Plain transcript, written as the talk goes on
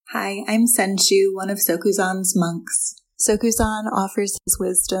Hi, I'm Senshu, one of Sokuzan's monks. Sokuzan offers his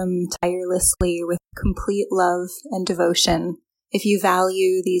wisdom tirelessly with complete love and devotion. If you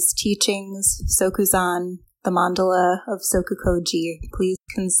value these teachings, Sokuzan, the mandala of Sokukoji, please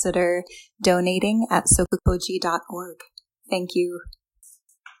consider donating at sokukoji.org. Thank you.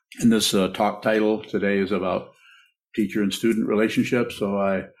 And this talk title today is about teacher and student relationships, so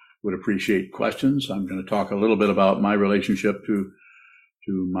I would appreciate questions. I'm going to talk a little bit about my relationship to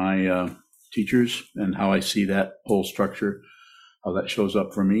my teachers and how I see that whole structure, how that shows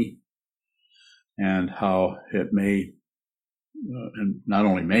up for me, and how it may, and not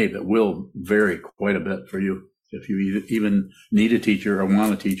only may, but will vary quite a bit for you if you even need a teacher or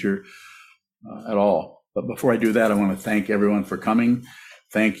want a teacher at all. But before I do that, I want to thank everyone for coming.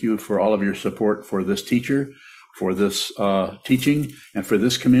 Thank you for all of your support for this teacher, for this teaching, and for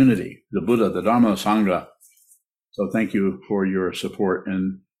this community, the Buddha, the Dharma, the Sangha. So thank you for your support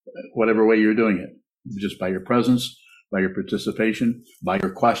in whatever way you're doing it, just by your presence, by your participation, by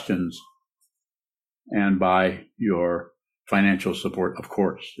your questions, and by your financial support, of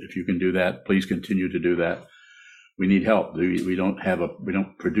course. If you can do that, please continue to do that. We need help. We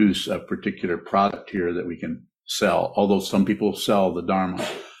don't produce a particular product here that we can sell, although some people sell the Dharma.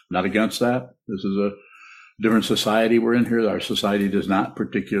 Not against that. This is a different society we're in here. Our society does not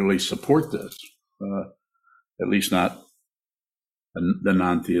particularly support this. At least not the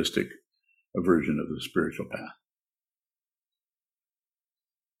non-theistic version of the spiritual path.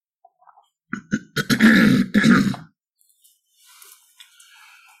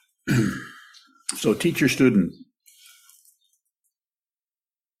 So teacher-student,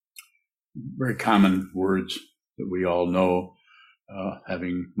 very common words that we all know,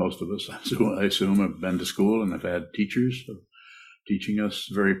 having most of us, I assume, have been to school and have had teachers teaching us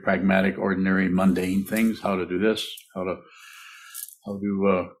very pragmatic, ordinary, mundane things, how to do this, how to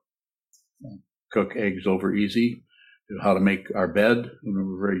cook eggs over easy, how to make our bed. When we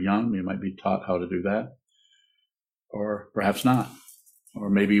were very young, we might be taught how to do that, or perhaps not. Or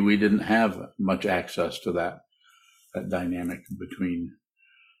maybe we didn't have much access to that dynamic between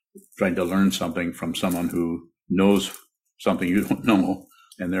trying to learn something from someone who knows something you don't know,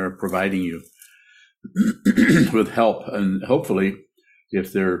 and they're providing you with help. And hopefully,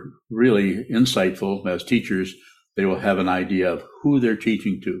 if they're really insightful as teachers, they will have an idea of who they're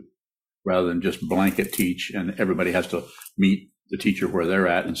teaching to, rather than just blanket teach and everybody has to meet the teacher where they're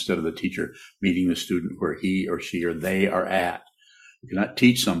at instead of the teacher meeting the student where he or she or they are at. You cannot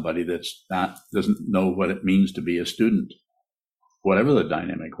teach somebody doesn't know what it means to be a student, whatever the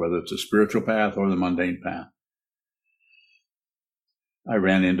dynamic, whether it's a spiritual path or the mundane path. I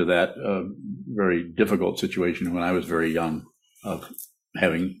ran into that very difficult situation when I was very young, of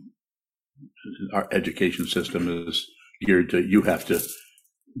having our education system is geared to you have to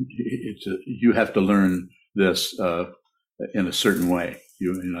learn this in a certain way.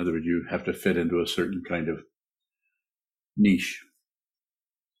 In other words, you have to fit into a certain kind of niche,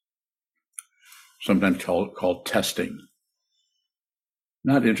 sometimes called testing.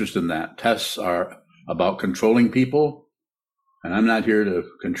 Not interested in that. Tests are about controlling people. And I'm not here to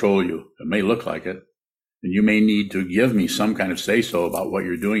control you. It may look like it. And you may need to give me some kind of say-so about what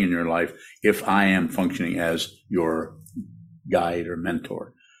you're doing in your life if I am functioning as your guide or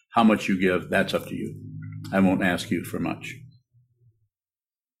mentor. How much you give, that's up to you. I won't ask you for much.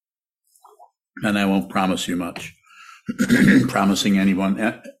 And I won't promise you much. Promising anyone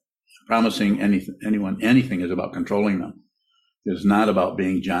anything is about controlling them. It's not about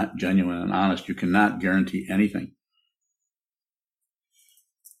being genuine and honest. You cannot guarantee anything.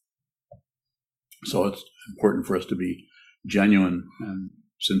 So it's important for us to be genuine and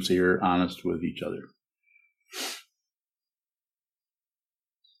sincere, honest with each other.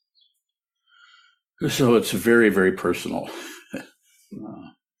 So it's very, very personal.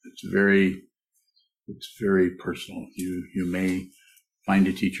 It's very personal. You may find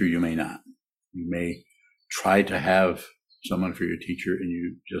a teacher, you may not. You may try to have someone for your teacher, and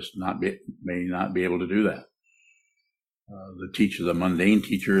you just may not be able to do that. The mundane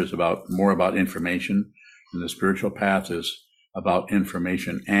teacher is more about information, and the spiritual path is about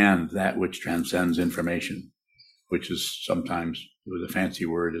information and that which transcends information, which is sometimes, with a fancy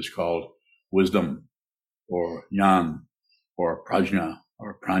word, is called wisdom, or jnana, or prajna,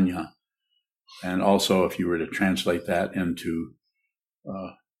 or pranya. And also, if you were to translate that into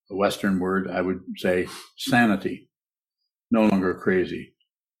a Western word, I would say sanity. No longer crazy,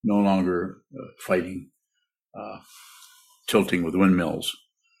 no longer fighting, tilting with windmills,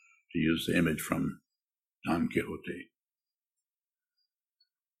 to use the image from Don Quixote.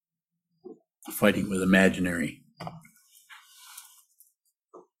 Fighting with imaginary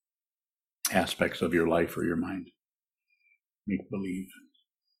aspects of your life or your mind. Make believe.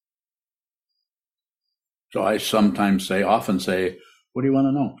 So I often say, what do you want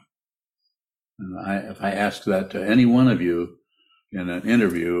to know? And if I ask that to any one of you in an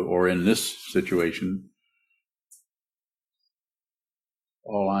interview or in this situation,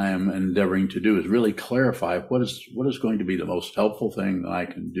 all I am endeavoring to do is really clarify what is going to be the most helpful thing that I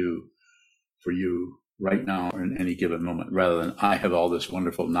can do for you right now or in any given moment, rather than I have all this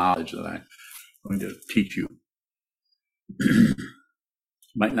wonderful knowledge that I'm going to teach you.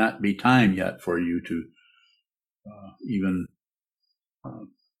 Might not be time yet for you to even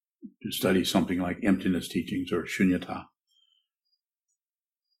to study something like emptiness teachings or shunyata.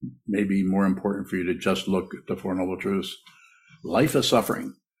 Maybe more important for you to just look at the Four Noble Truths. Life is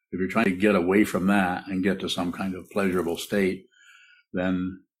suffering. If you're trying to get away from that and get to some kind of pleasurable state,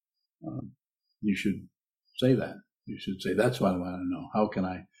 then you should say that. You should say, that's what I want to know. How can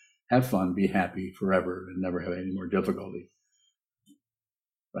I have fun, be happy forever, and never have any more difficulty?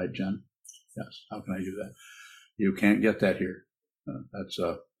 Right, Jen? Yes. How can I do that? You can't get that here.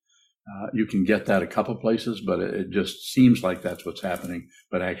 You can get that a couple places, but it just seems like that's what's happening.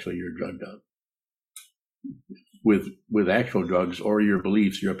 But actually, you're drugged up with actual drugs or your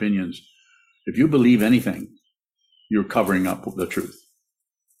beliefs, your opinions. If you believe anything, you're covering up the truth.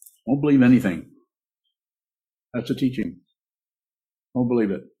 Don't believe anything. That's a teaching. Don't believe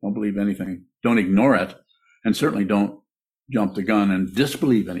it. Don't believe anything. Don't ignore it, and certainly don't jump the gun and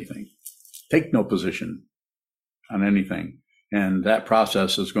disbelieve anything. Take no position on anything. And that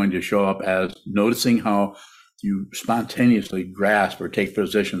process is going to show up as noticing how you spontaneously grasp or take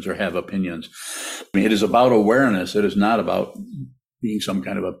positions or have opinions. I mean, it is about awareness. It is not about being some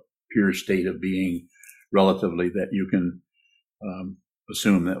kind of a pure state of being relatively that you can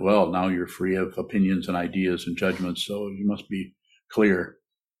assume that, well, now you're free of opinions and ideas and judgments, so you must be clear.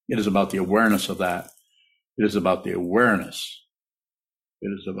 It is about the awareness of that. It is about the awareness. It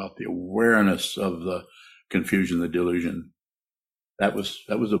is about the awareness of the confusion, the delusion. That was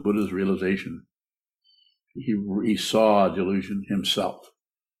the Buddha's realization. He saw delusion himself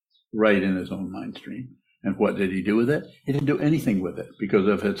right in his own mind stream. And what did he do with it? He didn't do anything with it, because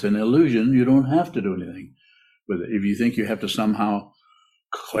if it's an illusion, you don't have to do anything with it. If you think you have to somehow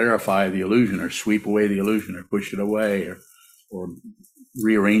clarify the illusion or sweep away the illusion or push it away or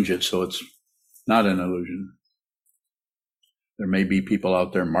rearrange it so it's not an illusion. There may be people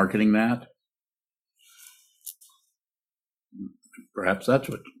out there marketing that. Perhaps that's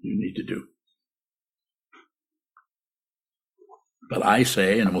what you need to do. But I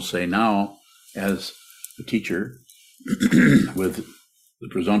say, and will say now, as a teacher, with the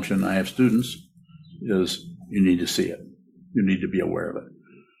presumption I have students, is you need to see it. You need to be aware of it.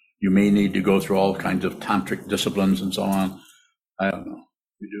 You may need to go through all kinds of tantric disciplines and so on. I don't know.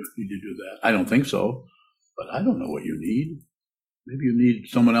 You need to do that. I don't think so, but I don't know what you need. Maybe you need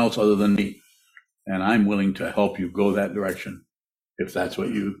someone else other than me, and I'm willing to help you go that direction. If that's what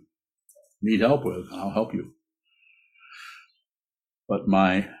you need help with, I'll help you. But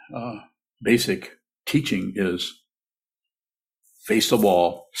my basic teaching is face the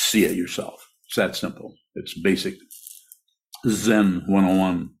wall, see it yourself. It's that simple. It's basic Zen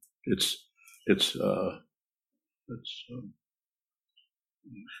 101. It's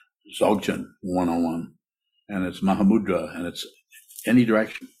Dzogchen 101, and it's Mahamudra, and it's any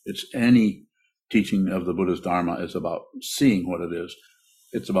direction. It's any teaching of the Buddha's Dharma is about seeing what it is.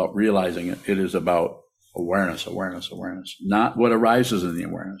 It's about realizing it. It is about awareness, awareness, awareness. Not what arises in the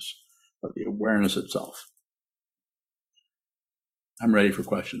awareness, but the awareness itself. I'm ready for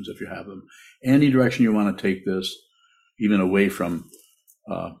questions if you have them. Any direction you want to take this, even away from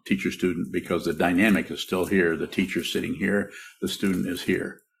teacher-student, because the dynamic is still here. The teacher's sitting here, the student is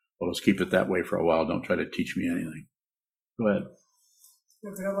here. Well, let's keep it that way for a while. Don't try to teach me anything. Go ahead.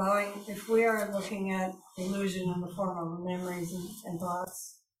 If we are looking at illusion in the form of memories and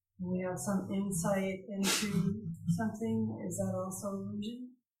thoughts, and we have some insight into something, is that also illusion?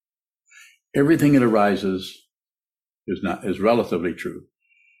 Everything that arises is relatively true,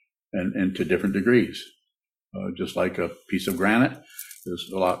 and to different degrees. Just like a piece of granite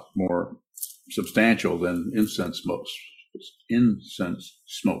is a lot more substantial than incense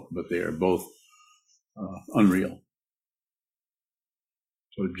smoke, but they are both unreal.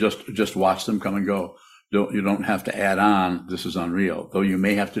 So just watch them come and go. You don't have to add on, this is unreal, though you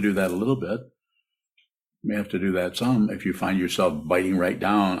may have to do that a little bit. You may have to do that some if you find yourself biting right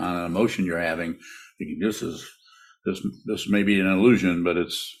down on an emotion you're having, thinking this may be an illusion, but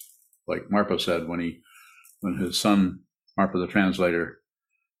it's like Marpa said when his son, Marpa the translator,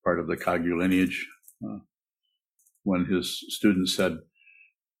 part of the Kagyu lineage, when his students said,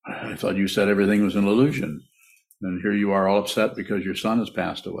 I thought you said everything was an illusion. And here you are all upset because your son has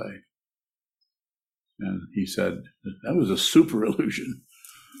passed away. And he said, that was a super illusion.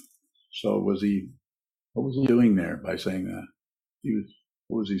 So what was he doing there by saying that?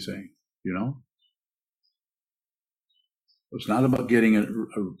 What was he saying? You know? It's not about getting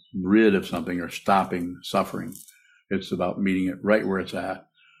rid of something or stopping suffering. It's about meeting it right where it's at.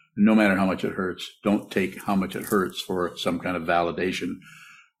 No matter how much it hurts, don't take how much it hurts for some kind of validation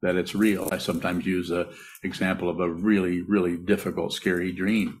that it's real. I sometimes use the example of a really, really difficult, scary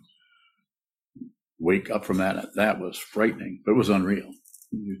dream. Wake up from that. That was frightening, but it was unreal.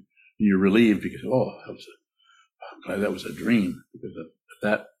 You're relieved because, I'm glad that was a dream, because if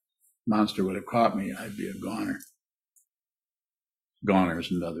that monster would have caught me, I'd be a goner. Goner is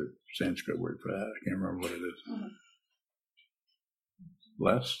another Sanskrit word for that. I can't remember what it is.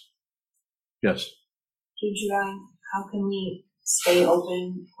 Less? Yes. How can we stay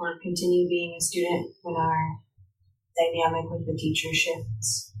open or continue being a student when our dynamic with the teacher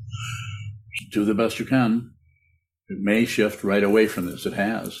shifts? Do the best you can. It may shift right away from this. It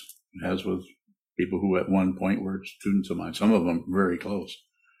has. It has with people who at one point were students of mine. Some of them very close.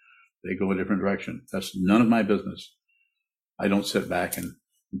 They go a different direction. That's none of my business. I don't sit back and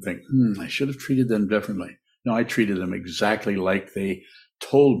think, I should have treated them differently. No, I treated them exactly like they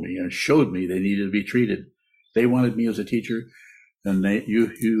told me and showed me they needed to be treated. They wanted me as a teacher, then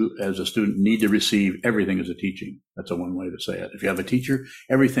you as a student need to receive everything as a teaching. That's a one way to say it. If you have a teacher,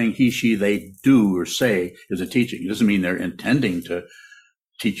 everything he, she, they do or say is a teaching. It doesn't mean they're intending to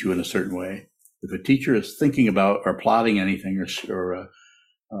teach you in a certain way. If a teacher is thinking about or plotting anything or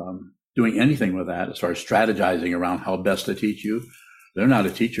doing anything with that, as far as strategizing around how best to teach you, they're not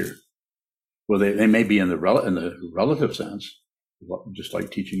a teacher. Well, they may be in the relative sense, just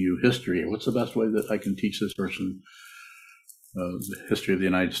like teaching you history. What's the best way that I can teach this person the history of the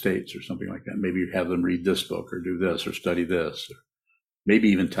United States or something like that? Maybe you have them read this book or do this or study this, or maybe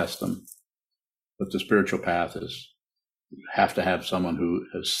even test them. But the spiritual path is, you have to have someone who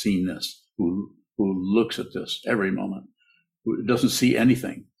has seen this, who looks at this every moment, who doesn't see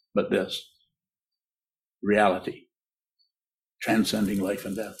anything but this reality, transcending life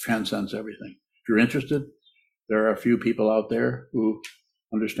and death, transcends everything. If you're interested, there are a few people out there who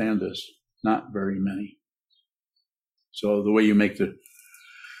understand this, not very many. So the way you back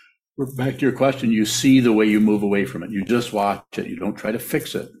to your question, you see the way you move away from it. You just watch it. You don't try to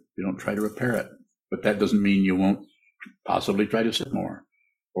fix it. You don't try to repair it. But that doesn't mean you won't possibly try to sit more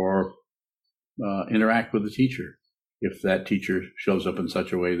or interact with the teacher if that teacher shows up in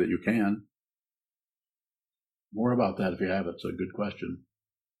such a way that you can. More about that if you have it. It's a good question.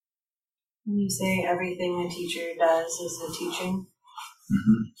 When you say everything a teacher does is a teaching,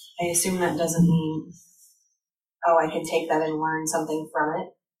 I assume that doesn't mean, I can take that and learn something from it.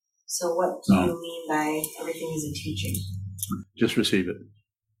 So what do you mean by everything is a teaching? Just receive it.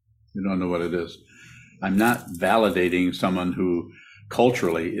 You don't know what it is. I'm not validating someone who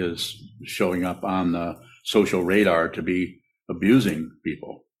culturally is showing up on the social radar to be abusing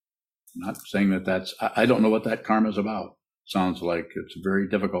people. I'm not saying that I don't know what that karma is about. Sounds like it's very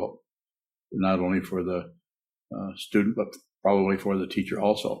difficult, not only for the student, but probably for the teacher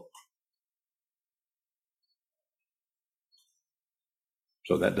also.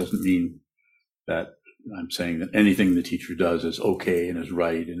 So that doesn't mean that I'm saying that anything the teacher does is okay and is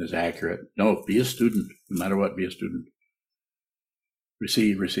right and is accurate. No, be a student. No matter what, be a student.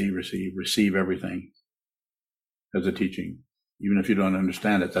 Receive everything as a teaching, even if you don't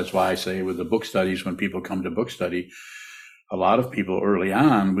understand it. That's why I say with the book studies, when people come to book study, a lot of people early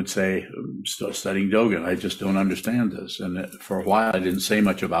on would say, I'm still studying Dogen. I just don't understand this. And for a while, I didn't say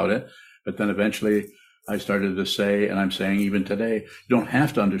much about it. But then eventually I started to say, and I'm saying even today, you don't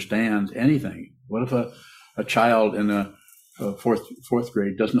have to understand anything. What if a child in a fourth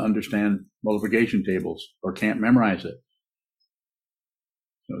grade doesn't understand multiplication tables or can't memorize it?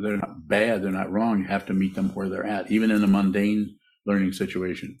 So they're not bad. They're not wrong. You have to meet them where they're at, even in a mundane learning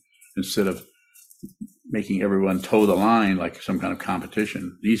situation, instead of making everyone toe the line like some kind of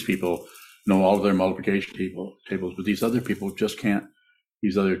competition. These people know all of their multiplication tables, but these other people just can't.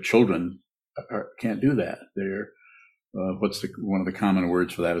 These other children can't do that. They're one of the common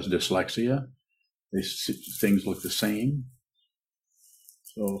words for that is dyslexia. Things look the same.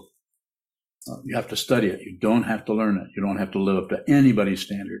 So you have to study it. You don't have to learn it. You don't have to live up to anybody's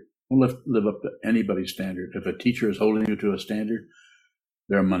standard. Don't live up to anybody's standard. If a teacher is holding you to a standard,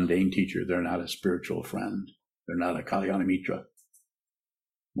 they're a mundane teacher. They're not a spiritual friend. They're not a Kalyana Mitra.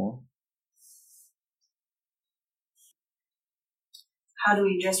 More? How do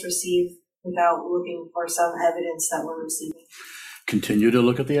we just receive without looking for some evidence that we're receiving? continue to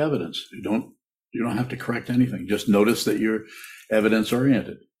look at the evidence. You don't have to correct anything. Just notice that you're evidence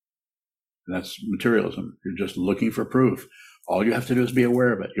oriented. And that's materialism. You're just looking for proof. All you have to do is be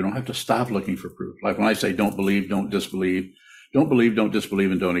aware of it. You don't have to stop looking for proof. Like when I say don't believe, don't disbelieve, don't believe, don't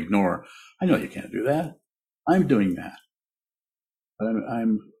disbelieve, and don't ignore. I know you can't do that. I'm doing that.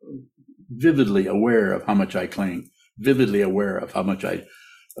 I'm vividly aware of how much I cling, vividly aware of how much I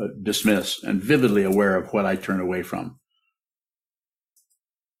dismiss, and vividly aware of what I turn away from.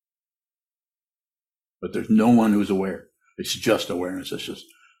 But there's no one who's aware. It's just awareness. It's just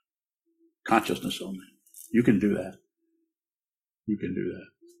consciousness only. You can do that. You can do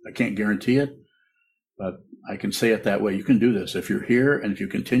that. I can't guarantee it, but I can say it that way. You can do this. If you're here and if you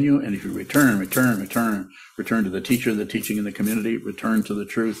continue and if you return to the teacher, the teaching in the community, return to the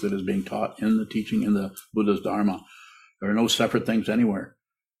truth that is being taught in the teaching in the Buddha's Dharma. There are no separate things anywhere.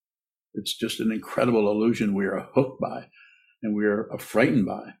 It's just an incredible illusion we are hooked by and we are frightened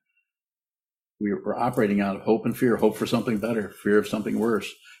by. We're operating out of hope and fear, hope for something better, fear of something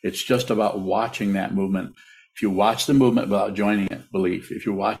worse. It's just about watching that movement. If you watch the movement without joining it, belief. If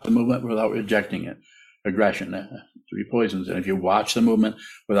you watch the movement without rejecting it, aggression, 3 poisons. And if you watch the movement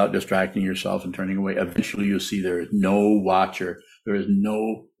without distracting yourself and turning away, eventually you'll see there is no watcher. There is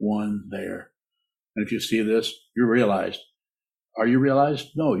no one there. And if you see this, you're realized. Are you realized?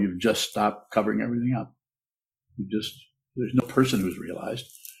 No, you've just stopped covering everything up. There's no person who's realized.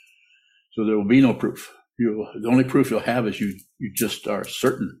 So there will be no proof. The only proof you'll have is you just are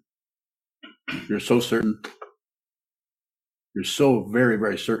certain. You're so certain. You're so very,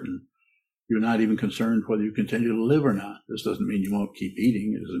 very certain. You're not even concerned whether you continue to live or not. This doesn't mean you won't keep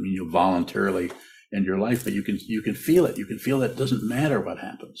eating. It doesn't mean you'll voluntarily end your life, but you can feel it. You can feel that it doesn't matter what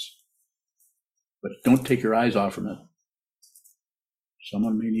happens. But don't take your eyes off from it.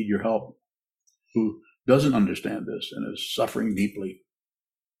 Someone may need your help who doesn't understand this and is suffering deeply.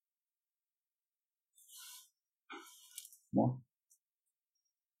 More?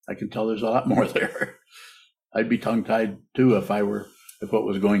 I can tell there's a lot more there. I'd be tongue-tied too if what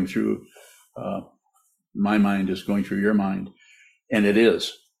was going through my mind is going through your mind. And it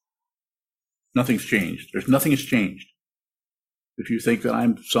is. Nothing's changed. Nothing has changed. If you think that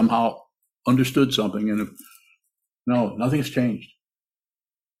I'm somehow understood something, no, nothing's changed.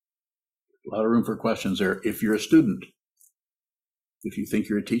 A lot of room for questions there. If you're a student, if you think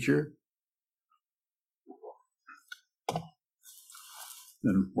you're a teacher,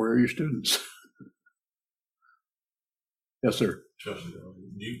 then where are your students? Yes, sir. Do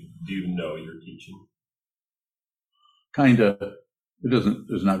you know you're teaching? Kinda.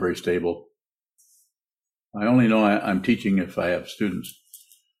 It's not very stable. I only know I'm teaching if I have students.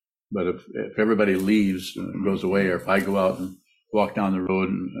 But if everybody leaves and goes away, or if I go out and walk down the road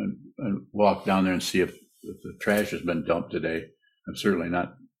and walk down there and see if the trash has been dumped today, I'm certainly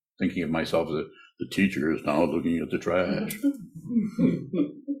not thinking of myself as the teacher is now looking at the trash.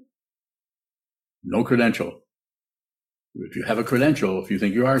 No credential. If you have a credential, if you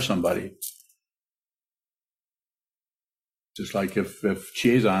think you are somebody, just like if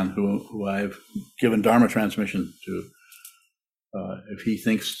Chiezan, who I've given Dharma transmission to, if he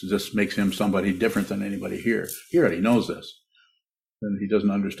thinks this makes him somebody different than anybody here, he already knows this, then he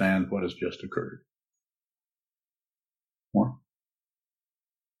doesn't understand what has just occurred. More?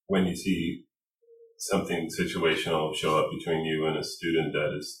 When you see something situational show up between you and a student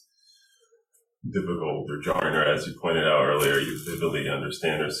that is difficult or jarring, or as you pointed out earlier, you vividly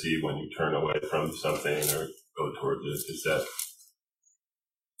understand or see when you turn away from something or go towards it. Is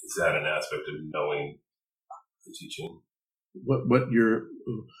that an aspect of knowing the teaching?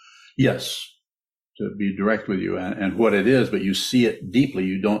 Yes, to be direct with you and what it is, but you see it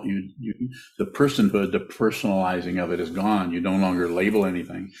deeply. The personhood, the personalizing of it is gone. You no longer label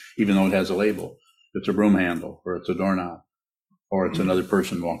anything, even though it has a label. It's a broom handle, or it's a doorknob, or it's another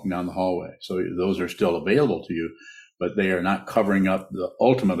person walking down the hallway. So those are still available to you, but they are not covering up the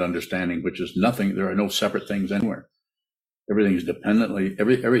ultimate understanding, which is nothing. There are no separate things anywhere. Everything is dependently,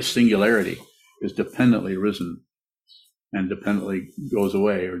 every singularity is dependently arisen and dependently goes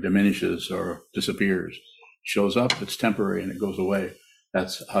away or diminishes or disappears. Shows up, it's temporary, and it goes away.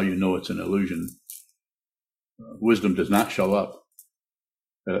 That's how you know it's an illusion. Wisdom does not show up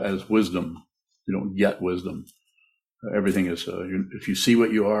as wisdom. You don't get wisdom. Everything is, if you see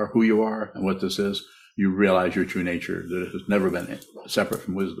what you are, who you are, and what this is, you realize your true nature, that it has never been separate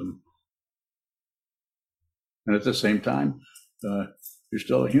from wisdom. And at the same time, you're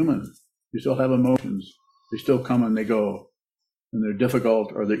still a human. You still have emotions. They still come and they go. And they're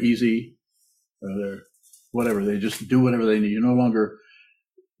difficult, or they're easy, or they're whatever. They just do whatever they need. You're no longer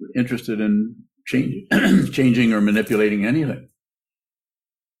interested in changing or manipulating anything.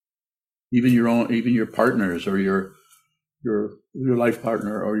 even your partners, or your life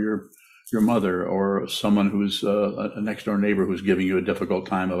partner, or your mother, or someone who's a next door neighbor who's giving you a difficult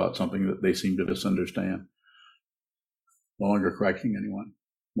time about something that they seem to misunderstand. No longer correcting anyone.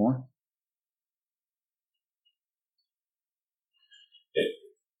 More?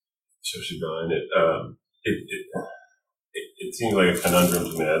 Sokuzan, it seems like a conundrum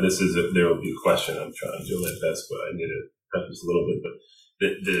to me. There will be a question. I'm trying to do my best, but I need to preface a little bit.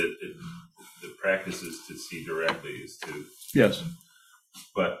 But the practice is to see directly, is to, Yes.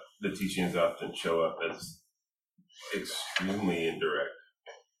 But the teachings often show up as extremely indirect.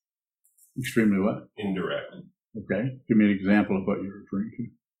 Extremely what? Indirect. Okay. Give me an example of what you're referring to.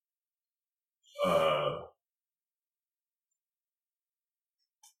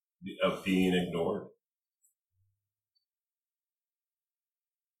 Of being ignored.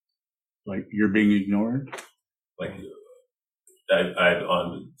 Like you're being ignored? Like I've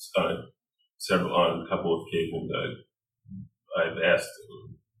on a couple of occasions I've asked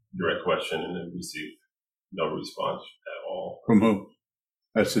a direct question and then received no response at all. From who?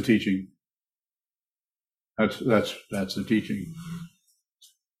 That's the teaching. That's the teaching.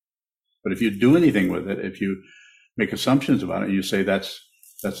 But if you do anything with it, if you make assumptions about it, you say that's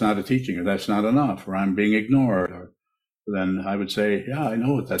not a teaching, or that's not enough, or I'm being ignored, or then I would say, yeah, I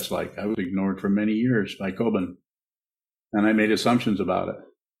know what that's like. I was ignored for many years by Coben, and I made assumptions about it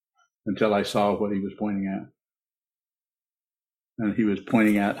until I saw what he was pointing at. And he was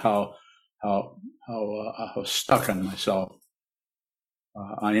pointing at how stuck on myself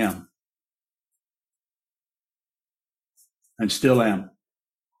I am, and still am.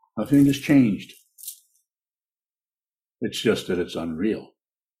 Nothing has changed. It's just that it's unreal.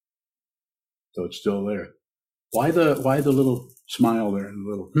 So it's still there. Why the little smile there and the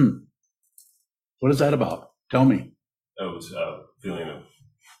little What is that about? Tell me. It was a feeling of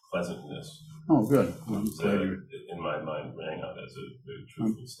pleasantness. Oh, good. Well, I'm was, glad you're, in my mind, rang out as a very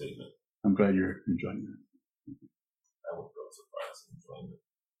truthful statement. I'm glad you're enjoying that. I won't go so far as enjoying it.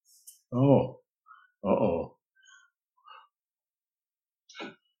 Oh. Uh-oh.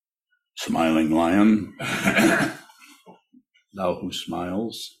 Smiling lion. Thou who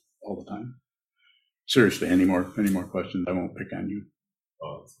smiles all the time. Seriously, any more questions? I won't pick on you.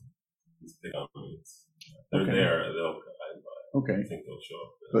 Oh, it's big on me. They're Okay. there. Okay. I think they'll show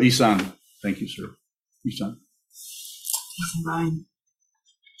up. So Isan, thank you, sir. Isan. Ryan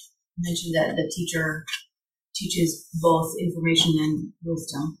mentioned that the teacher teaches both information and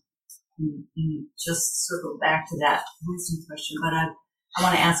wisdom. And you just circle back to that wisdom question, but I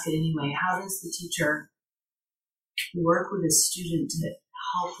want to ask it anyway. How does the teacher work with a student to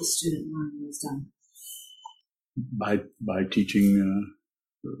help the student learn wisdom? By teaching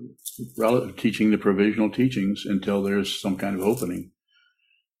teaching the provisional teachings until there's some kind of opening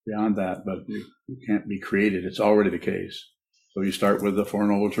beyond that, but you can't be created. It's already the case. So you start with the Four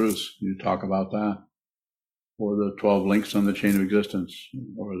Noble Truths. You talk about that, or the 12 links on the chain of existence,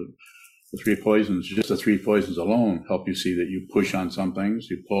 or the 3 poisons. Just the 3 poisons alone help you see that you push on some things,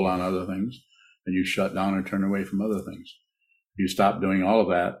 you pull on other things, and you shut down or turn away from other things. If you stop doing all of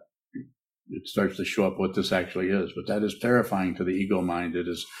that, it starts to show up what this actually is. But that is terrifying to the ego mind. It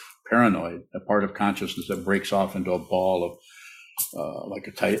is paranoid, a part of consciousness that breaks off into a ball of like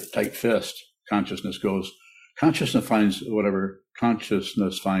a tight fist. Consciousness finds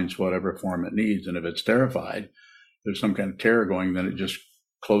whatever form it needs. And if it's terrified, there's some kind of terror going, then it just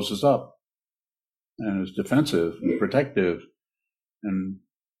closes up and is defensive and protective. And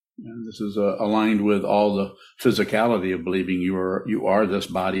this is aligned with all the physicality of believing you are this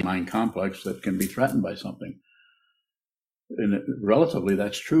body-mind complex that can be threatened by something. And relatively,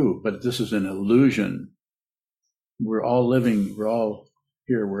 that's true, but this is an illusion. We're all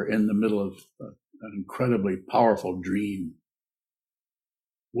here. We're in the middle of an incredibly powerful dream.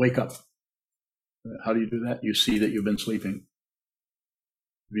 Wake up. How do you do that? You see that you've been sleeping.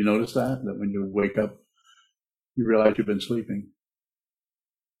 Have you noticed that when you wake up, you realize you've been sleeping?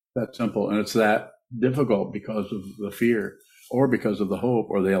 That simple, and it's that difficult because of the fear, or because of the hope,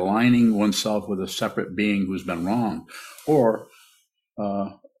 or the aligning oneself with a separate being who's been wrong, or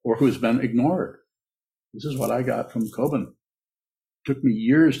who's been ignored. This is what I got from Coben. It took me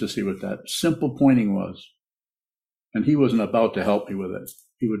years to see what that simple pointing was, and he wasn't about to help me with it.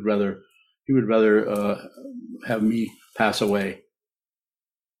 He would rather have me pass away,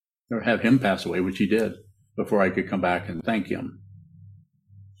 or have him pass away, which he did, before I could come back and thank him.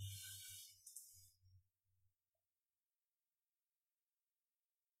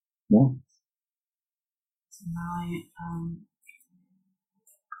 More? So now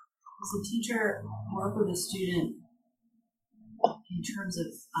does the teacher work with a student in terms of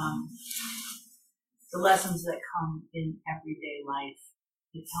the lessons that come in everyday life,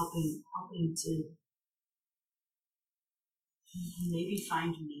 it's helping to maybe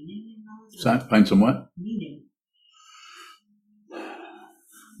find meaning in those. Find some what? Meaning.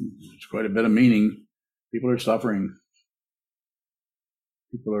 It's quite a bit of meaning. People are suffering.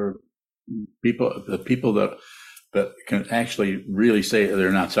 The people that can actually really say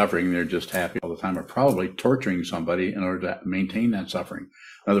they're not suffering, they're just happy all the time, are probably torturing somebody in order to maintain that suffering.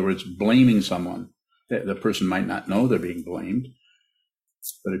 In other words, blaming someone. The person might not know they're being blamed,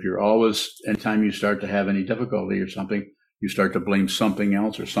 but if you're always, anytime you start to have any difficulty or something, you start to blame something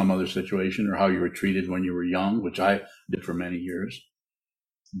else or some other situation or how you were treated when you were young, which I did for many years.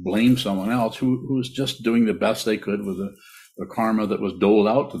 Blame someone else who was just doing the best they could with the karma that was doled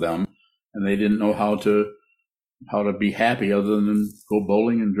out to them, and they didn't know how to be happy other than go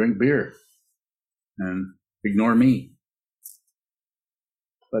bowling and drink beer and ignore me.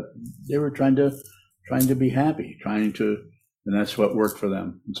 But they were trying to be happy, and that's what worked for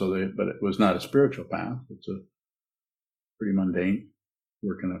them. And so but it was not a spiritual path. It's a pretty mundane.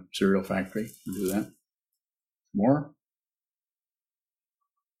 Work in a cereal factory and do that. More?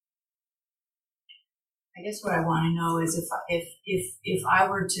 I guess what I want to know is if I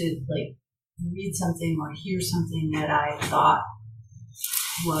were to like read something or hear something that I thought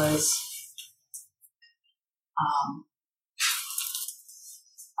was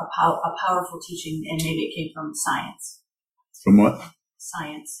a powerful teaching, and maybe it came from science. From what?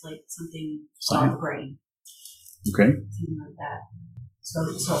 Science, like something about the brain. Okay. Something like that.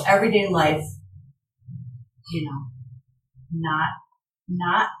 So everyday life, not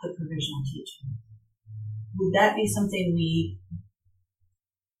the provisional teaching. Would that be something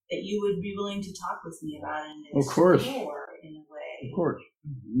that you would be willing to talk with me about and explore in a way? Of course.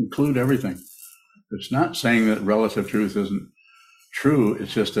 Include everything. It's not saying that relative truth isn't true.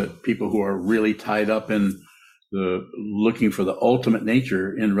 It's just that people who are really tied up in looking for the ultimate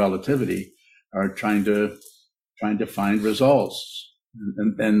nature in relativity are trying to find results.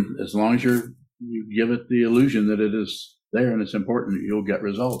 And as long as you give it the illusion that it is there and it's important, you'll get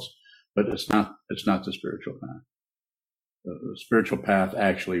results. But it's not the spiritual path. The spiritual path,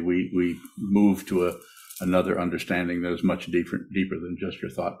 actually, we move to another understanding that is much deeper than just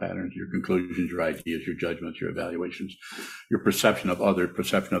your thought patterns, your conclusions, your ideas, your judgments, your evaluations, your perception of other,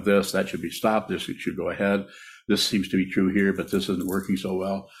 perception of this, that should be stopped, this should go ahead, this seems to be true here, but this isn't working so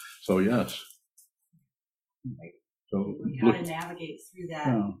well. So yes. Right. So how to navigate through that,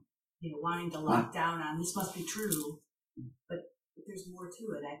 wanting to lock down on this must be true, but there's more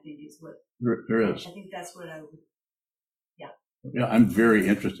to it, I think, is what there is. I think that's what I would. Yeah, I'm very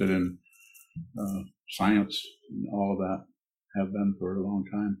interested in science and all of that. Have been for a long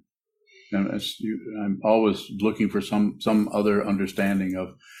time, and I'm always looking for some other understanding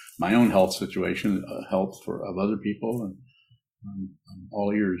of my own health situation, health of other people, and I'm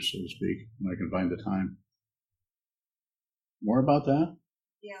all ears, so to speak, when I can find the time. More about that?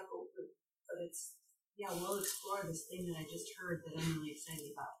 Yeah, but it's. Yeah, we'll explore this thing that I just heard that I'm really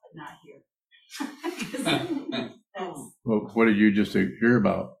excited about, but not here. Well, what did you just hear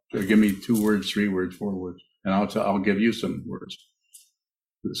about? Give me 2 words, 3 words, 4 words, and I'll give you some words.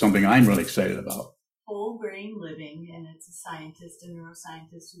 Something I'm really excited about. Whole brain living, and it's a scientist, a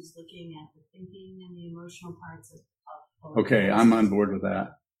neuroscientist, who's looking at the thinking and the emotional parts of Okay, I'm on board with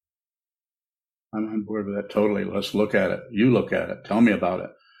that. I'm on board with that totally. Let's look at it. You look at it. Tell me about it.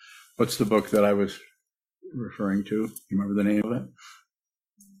 What's the book that I was referring to? Do you remember the name of it?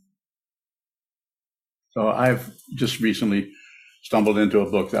 So I've just recently stumbled into a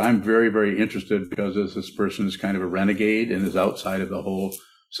book that I'm very, very interested because this person is kind of a renegade and is outside of the whole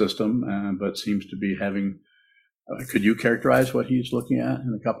system, but seems to be having. Could you characterize what he's looking at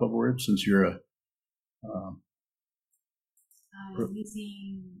in a couple of words, since you're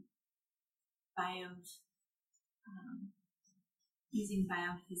using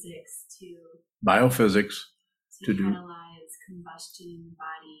biophysics to do catalyze combustion in the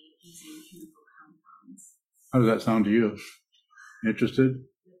body using chemical compounds. How does that sound to you? Interested?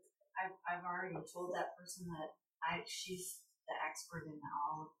 I've already told that person that she's the expert in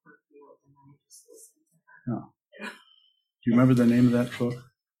all of her field, and I just listen to her. Oh. Do you remember the name of that book?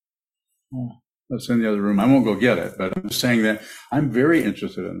 Oh, that's in the other room. I won't go get it, but I'm just saying that I'm very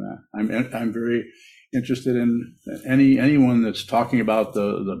interested in that. I'm very interested in anyone that's talking about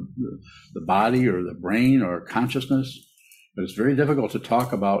the body or the brain or consciousness. But it's very difficult to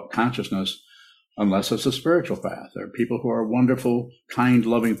talk about consciousness unless it's a spiritual path. There are people who are wonderful, kind,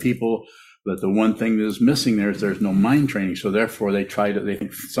 loving people, but the one thing that is missing there is there's no mind training. So therefore they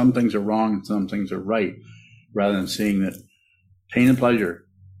think some things are wrong and some things are right, rather than seeing that pain and pleasure,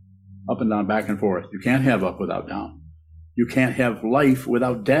 up and down, back and forth. You can't have up without down. You can't have life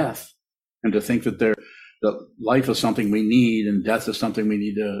without death. And to think that life is something we need and death is something we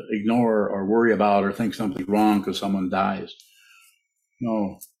need to ignore or worry about or think something's wrong because someone dies.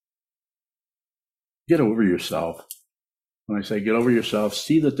 No. Get over yourself. When I say get over yourself,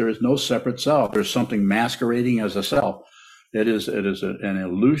 see that there is no separate self. There's something masquerading as a self. It is an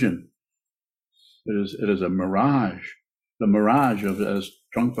illusion. It is a mirage. The mirage of, as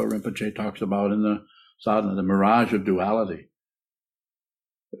Trungpa Rinpoche talks about in the sadhana, the mirage of duality.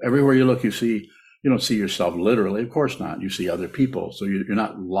 Everywhere you look, you don't see yourself literally, of course not. You see other people. So you're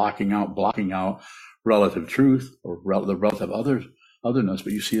not blocking out relative truth or the relative otherness,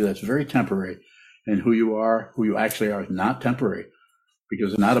 but you see that's very temporary. And who you actually are is not temporary,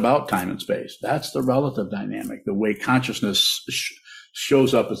 because it's not about time and space. That's the relative dynamic, the way consciousness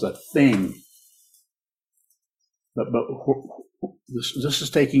shows up as a thing. But this is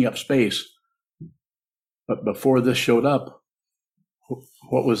taking up space. But before this showed up,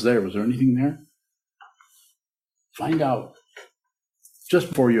 what was there? Was there anything there? Find out. Just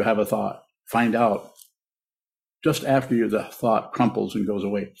before you have a thought, find out. Just after the thought crumples and goes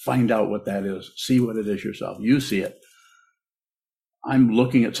away, find out what that is. See what it is yourself. You see it. I'm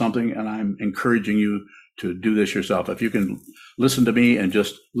looking at something and I'm encouraging you to do this yourself. If you can listen to me and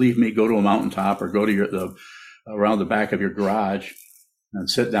just leave me, go to a mountaintop or go to around the back of your garage and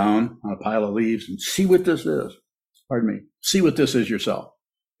sit down on a pile of leaves and see what this is. Pardon me. See what this is yourself.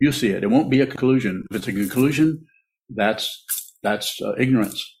 You see it. It won't be a conclusion. If it's a conclusion, that's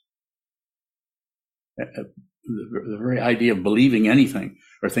ignorance. The very idea of believing anything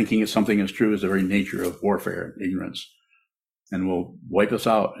or thinking something is true is the very nature of warfare, ignorance, and will wipe us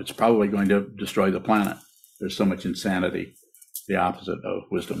out. It's probably going to destroy the planet. There's so much insanity, the opposite of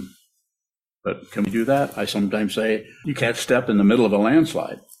wisdom. But can we do that? I sometimes say you can't step in the middle of a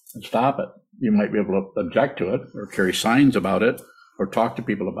landslide and stop it. You might be able to object to it or carry signs about it or talk to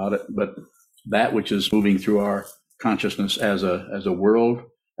people about it, but that which is moving through our consciousness as a world,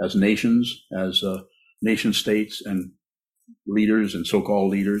 as nations, as nation states and leaders and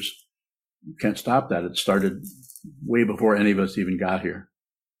so-called leaders, you can't stop that. It started way before any of us even got here,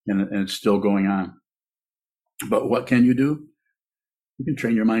 and it's still going on. But what can you do? You can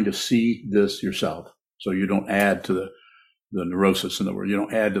train your mind to see this yourself, so you don't add to the neurosis in the world. You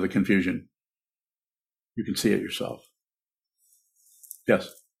don't add to the confusion. You can see it yourself. Yes?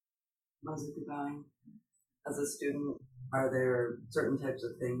 As a student, are there certain types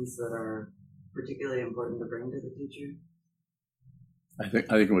of things that are particularly important to bring to the teacher? I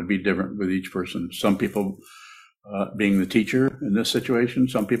think it would be different with each person. Some people, being the teacher in this situation,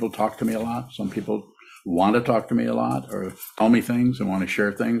 some people talk to me a lot. Some people want to talk to me a lot or tell me things and want to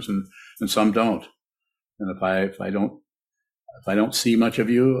share things, and some don't. And if I don't see much of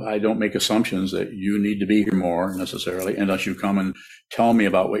you, I don't make assumptions that you need to be here more necessarily, unless you come and tell me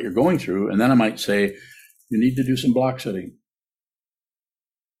about what you're going through. And then I might say, you need to do some block sitting.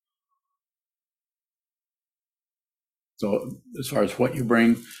 So as far as what you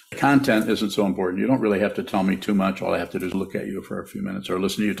bring, the content isn't so important. You don't really have to tell me too much. All I have to do is look at you for a few minutes or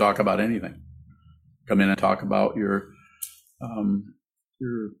listen to you talk about anything. Come in and talk about your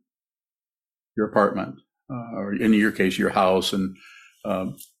apartment, or in your case, your house, and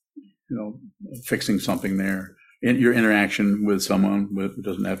fixing something there. In your interaction with someone, it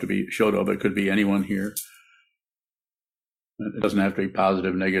doesn't have to be Shoto, but it could be anyone here. It doesn't have to be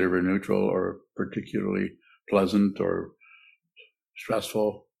positive, negative, or neutral, or particularly pleasant or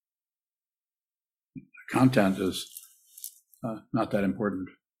stressful. The content is not that important.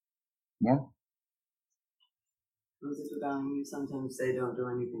 More? You sometimes say don't do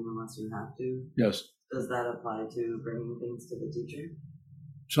anything unless you have to. Yes. Does that apply to bringing things to the teacher?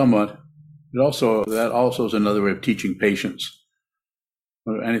 Somewhat. That also is another way of teaching patience.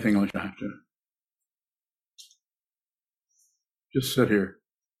 Anything unless you have to. Just sit here.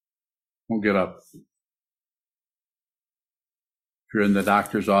 Don't get up. If you're in the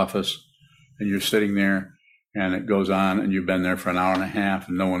doctor's office and you're sitting there and it goes on and you've been there for an hour and a half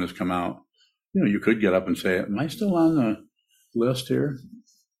and no one has come out, you could get up and say, am I still on the list here?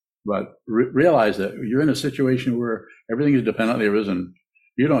 But realize that you're in a situation where everything is dependently arisen.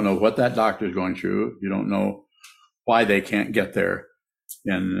 You don't know what that doctor is going through. You don't know why they can't get there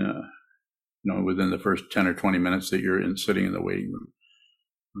within the first 10 or 20 minutes that you're sitting in the waiting room.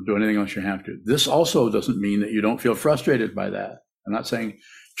 Don't do anything unless you have to. This also doesn't mean that you don't feel frustrated by that. I'm not saying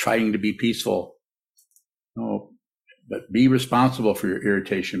trying to be peaceful. No, but be responsible for your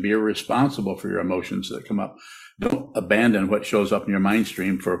irritation. Be responsible for your emotions that come up. Don't abandon what shows up in your mind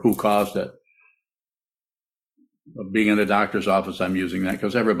stream for who caused it. being in a doctor's office, I'm using that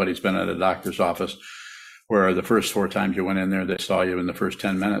because everybody's been at a doctor's office where the first 4 times you went in there, they saw you in the first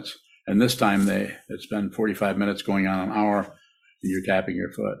 10 minutes. And this time it's been 45 minutes going on an hour, and you're tapping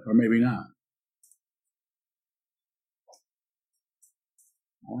your foot, or maybe not.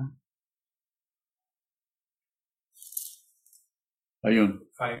 Ayun.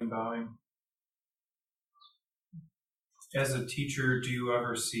 Hi, I'm bowing. As a teacher, do you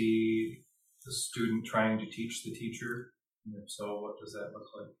ever see the student trying to teach the teacher? And if so, what does that look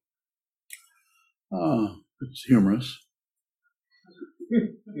like? It's humorous.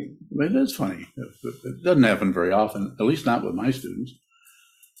 It is funny. It doesn't happen very often, at least not with my students.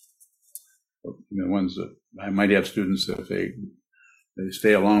 The ones that I might have students that they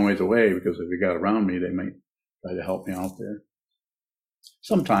stay a long ways away because if they got around me, they might try to help me out there.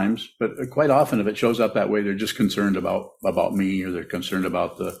 Sometimes, but quite often, if it shows up that way, they're just concerned about me, or they're concerned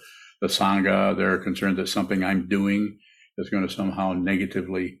about the Sangha. They're concerned that something I'm doing is going to somehow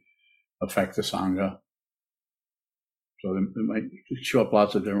negatively affect the Sangha. So it might show up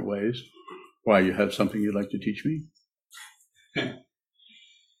lots of different ways. Why, you have something you'd like to teach me?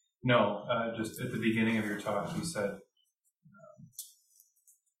 No, just at the beginning of your talk, you said,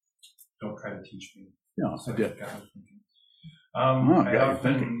 don't try to teach me. Yeah, so I did. I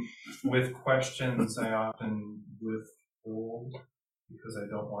often, with questions, I often withhold because I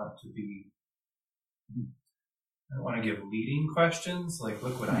don't want to give leading questions, like,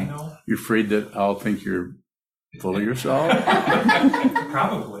 look what I know. You're afraid that I'll think you're full of yourself?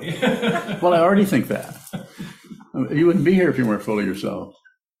 Probably. Well, I already think that. You wouldn't be here if you weren't full of yourself.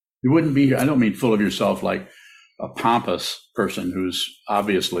 You wouldn't be here. I don't mean full of yourself like a pompous person who's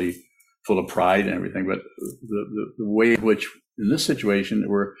obviously full of pride and everything, but the way in which, in this situation,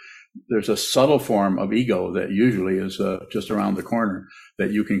 where there's a subtle form of ego that usually is just around the corner,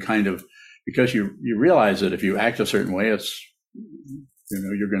 that you can kind of, because you realize that if you act a certain way, it's,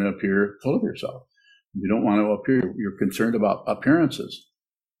 you're going to appear full of yourself. You don't want to appear, you're concerned about appearances.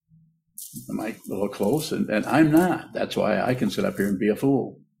 Am I a little close? And I'm not. That's why I can sit up here and be a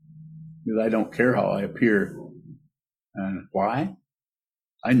fool, because I don't care how I appear. And why?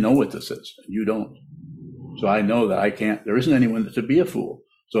 I know what this is, and you don't. So I know that there isn't anyone to be a fool.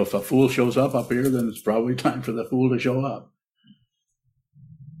 So if a fool shows up here, then it's probably time for the fool to show up.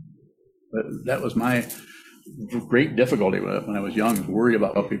 But that was my great difficulty when I was young, was worried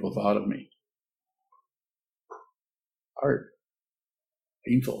about what people thought of me. Hard,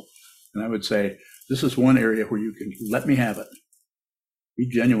 painful. And I would say, this is one area where you can let me have it. Be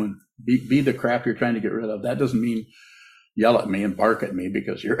genuine. Be the crap you're trying to get rid of. That doesn't mean yell at me and bark at me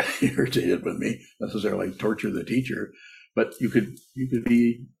because you're irritated with me, necessarily torture the teacher. But you could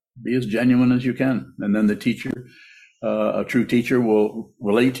be as genuine as you can. And then the teacher, a true teacher, will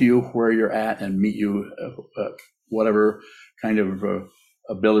relate to you where you're at and meet you, whatever kind of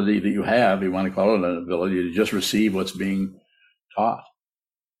ability that you have. You want to call it an ability to just receive what's being taught.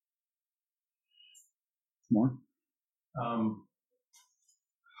 More?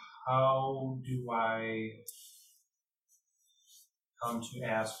 How do I come to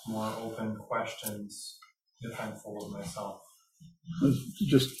ask more open questions if I'm full of myself?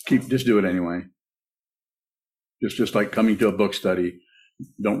 Just do it anyway. Just like coming to a book study,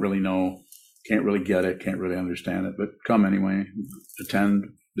 don't really know, can't really get it, can't really understand it, but come anyway, attend,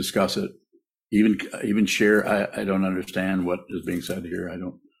 discuss it, even share. I don't understand what is being said here.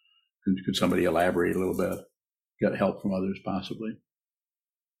 Could somebody elaborate a little bit? Get help from others, possibly.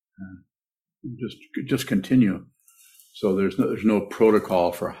 Just continue. So there's no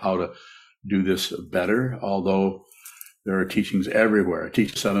protocol for how to do this better, although there are teachings everywhere.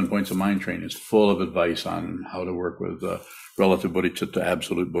 Teach 7 Points of Mind Training is full of advice on how to work with relative bodhicitta,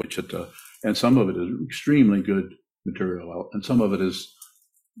 absolute bodhicitta, and some of it is extremely good material, and some of it is,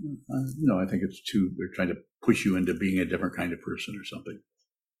 I think they're trying to push you into being a different kind of person or something,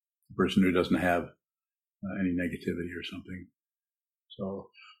 a person who doesn't have any negativity or something.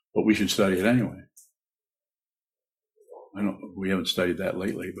 So, but we should study it anyway. We haven't studied that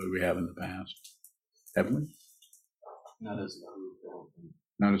lately, but we have in the past, haven't we? Not as a group.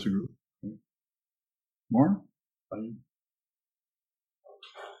 Not as a group. More?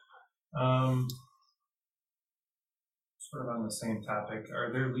 Sort of on the same topic.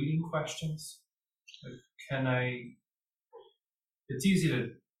 Are there leading questions? It's easy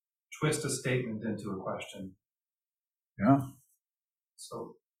to twist a statement into a question. Yeah.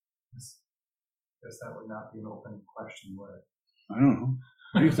 So I guess that would not be an open question, would it? I don't know.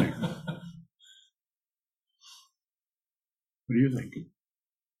 What do you think? What do you think?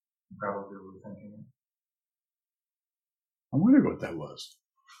 Probably overthinking it. I wonder what that was.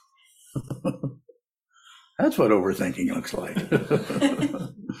 That's what overthinking looks like.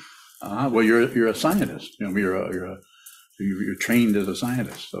 Well, you're a scientist. You're trained as a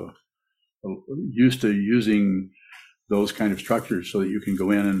scientist, so used to using those kind of structures so that you can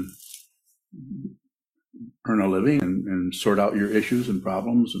go in and earn a living and sort out your issues and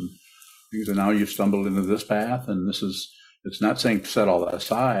problems and things. And now you've stumbled into this path, and it's not saying set all that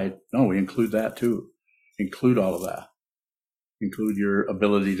aside. No, we include that too. Include all of that. Include your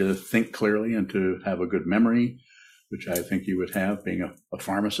ability to think clearly and to have a good memory, which I think you would have being a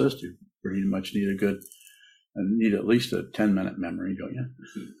pharmacist. You pretty much need need at least a 10-minute memory, don't you?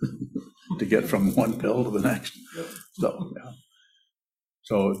 To get from one pill to the next. So, yeah.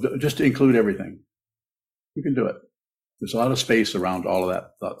 So just to include everything. You can do it. There's a lot of space around all of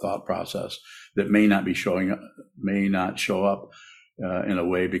that thought process that may not show up in a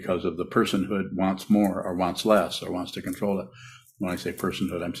way because of the personhood wants more or wants less or wants to control it. When I say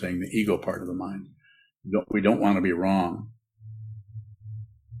personhood, I'm saying the ego part of the mind. We don't want to be wrong.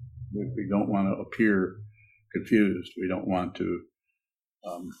 We don't want to appear confused. We don't want to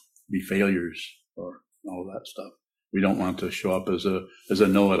be failures or all that stuff. We don't want to show up as a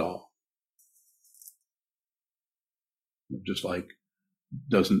know-it-all. Just like,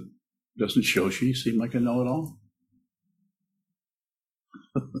 doesn't Shoshi seem like a know-it-all?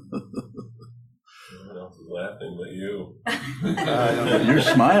 No one else is laughing but you. You're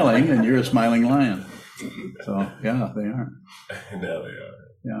smiling, and you're a smiling lion. So, yeah, they are. Now they are.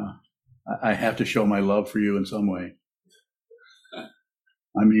 Yeah. I have to show my love for you in some way.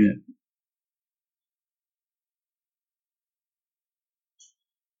 I mean it.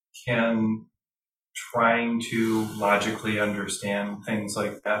 Can trying to logically understand things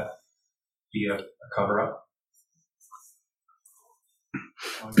like that be a cover-up?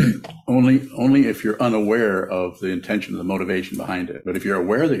 Only if you're unaware of the intention, the motivation behind it. But if you're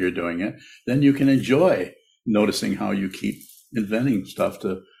aware that you're doing it, then you can enjoy noticing how you keep inventing stuff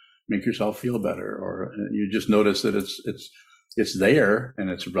to make yourself feel better, or you just notice that it's there and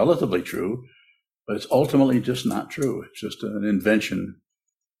it's relatively true, but it's ultimately just not true. It's just an invention.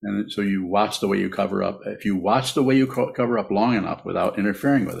 And so you watch the way you cover up. If you watch the way you cover up long enough without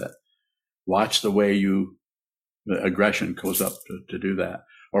interfering with it, watch the way the aggression goes up to do that,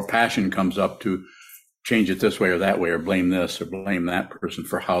 or passion comes up to change it this way or that way, or blame this or blame that person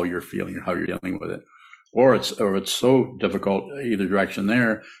for how you're feeling or how you're dealing with it. Or it's so difficult either direction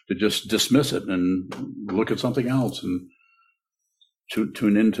there to just dismiss it and look at something else and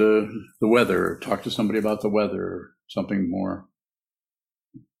tune into the weather, or talk to somebody about the weather, or something more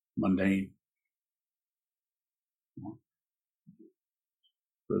mundane.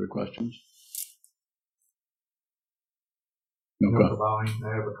 Further questions? No bowing.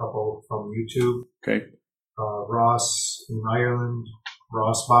 I have a couple from YouTube. Okay. Ross in Ireland.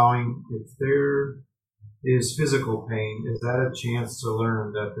 Ross bowing. If there is physical pain, is that a chance to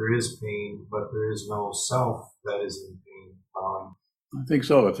learn that there is pain, but there is no self that is in pain? Bowing. I think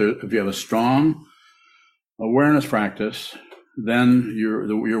so. If you have a strong awareness practice, then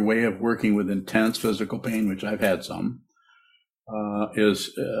your way of working with intense physical pain, which I've had some,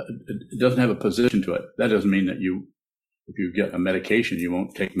 it doesn't have a position to it. That doesn't mean that if you get a medication, you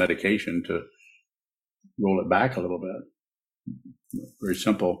won't take medication to roll it back a little bit. Very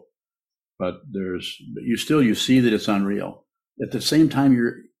simple. But you see that it's unreal. At the same time,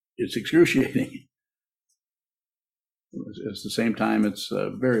 it's excruciating. At the same time, it's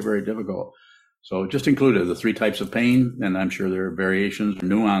very, very difficult. So just included the 3 types of pain, and I'm sure there are variations or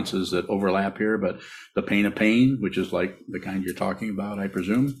nuances that overlap here, but the pain of pain, which is like the kind you're talking about, I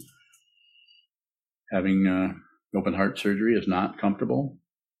presume. Having open heart surgery is not comfortable,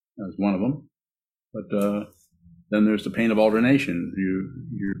 as one of them. But then there's the pain of alternation.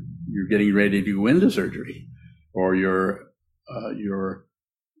 You're getting ready to go into surgery, or you're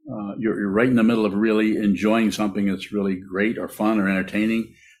right in the middle of really enjoying something that's really great or fun or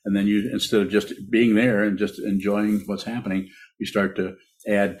entertaining. And then instead of just being there and just enjoying what's happening, you start to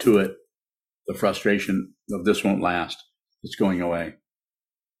add to it the frustration of this won't last. It's going away.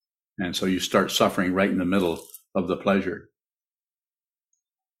 And so you start suffering right in the middle of the pleasure.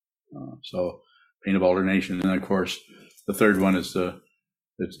 So pain of alternation. And of course, the third one is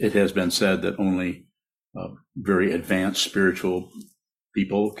it has been said that only very advanced spiritual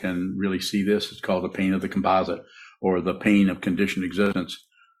people can really see this. It's called the pain of the composite, or the pain of conditioned existence.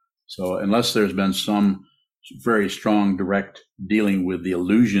 So unless there's been some very strong direct dealing with the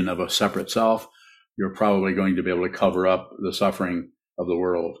illusion of a separate self, you're probably going to be able to cover up the suffering of the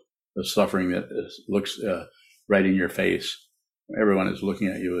world, the suffering that looks right in your face. Everyone is looking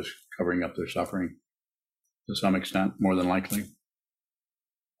at you as covering up their suffering to some extent, more than likely.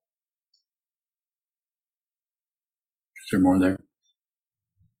 there more there?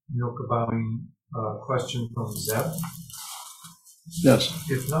 Milk bowing, question from Zeb. Yes.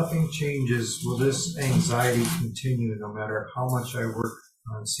 If nothing changes, will this anxiety continue no matter how much I work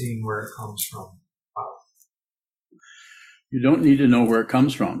on seeing where it comes from? You don't need to know where it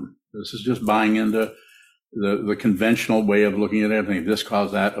comes from. This is just buying into the conventional way of looking at everything. This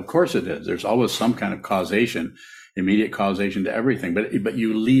caused that. Of course it is. There's always some kind of causation, immediate causation to everything. But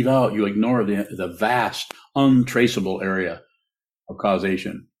you leave out, you ignore the vast, untraceable area of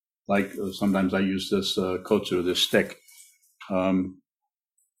causation. Like sometimes I use this kotsu, this stick.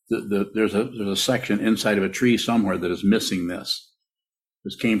 There's a section inside of a tree somewhere that is missing this.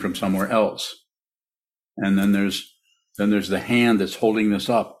 This came from somewhere else. And then there's the hand that's holding this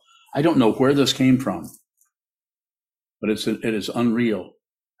up. I don't know where this came from, but it is unreal.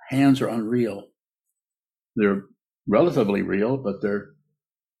 Hands are unreal. They're relatively real, but they're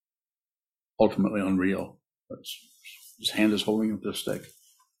ultimately unreal. This hand is holding up this stick.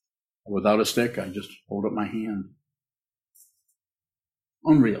 Without a stick, I just hold up my hand.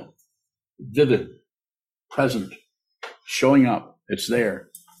 Unreal, vivid, present, showing up. It's there,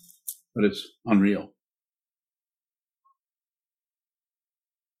 but it's unreal.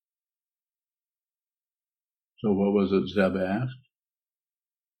 So what was it Zeb asked?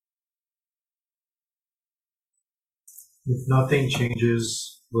 If nothing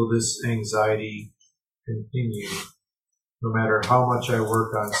changes, will this anxiety continue no matter how much I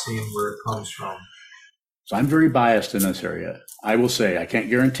work on seeing where it comes from? So I'm very biased in this area. I will say, I can't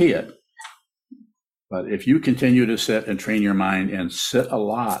guarantee it, but if you continue to sit and train your mind and sit a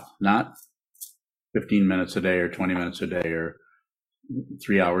lot, not 15 minutes a day or 20 minutes a day or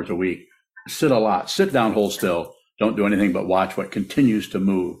 3 hours a week, sit a lot, sit down, hold still. Don't do anything but watch what continues to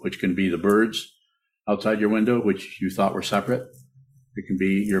move, which can be the birds outside your window, which you thought were separate. It can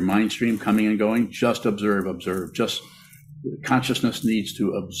be your mind stream coming and going. Just observe. Just consciousness needs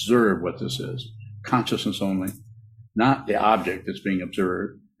to observe what this is. Consciousness only, not the object that's being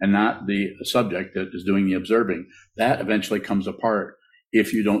observed and not the subject that is doing the observing. That eventually comes apart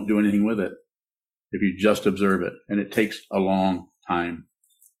if you don't do anything with it, if you just observe it. And it takes a long time,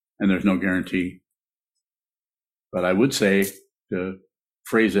 and there's no guarantee. But I would say, to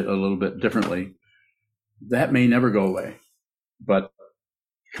phrase it a little bit differently, that may never go away. But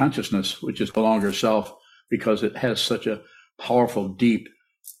consciousness, which is no longer self, because it has such a powerful, deep,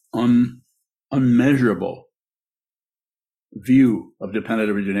 unmeasurable view of dependent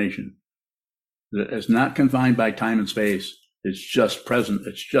origination, that is not confined by time and space. It's just present.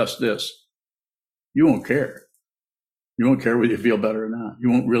 It's just this. You won't care. You won't care whether you feel better or not.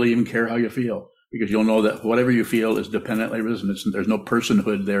 You won't really even care how you feel, because you'll know that whatever you feel is dependently arisen. There's no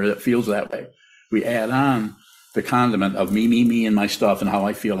personhood there that feels that way. We add on the condiment of me, and my stuff, and how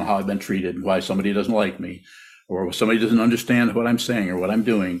I feel, and how I've been treated, and why somebody doesn't like me, or somebody doesn't understand what I'm saying or what I'm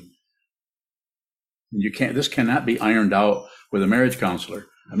doing. This cannot be ironed out with a marriage counselor.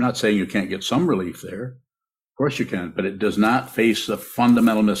 I'm not saying you can't get some relief there. Of course you can, but it does not face the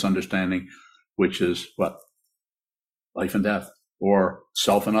fundamental misunderstanding, which is what? Life and death, or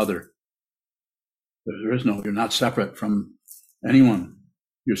self and other. You're not separate from anyone.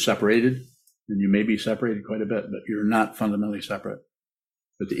 You're separated, and you may be separated quite a bit, but you're not fundamentally separate.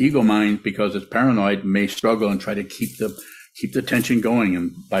 But the ego mind, because it's paranoid, may struggle and try to keep the tension going,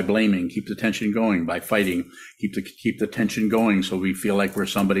 and by blaming, keep the tension going, by fighting, keep the tension going, so we feel like we're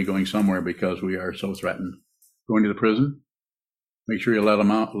somebody going somewhere because we are so threatened. Going to the prison, make sure you let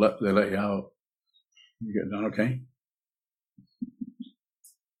them out. They let you out. You get done, okay?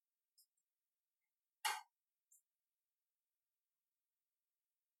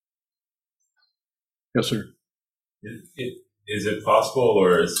 Yes, sir. Is it possible,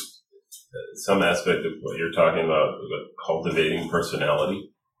 or is some aspect of what you're talking about cultivating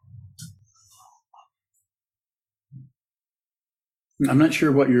personality? I'm not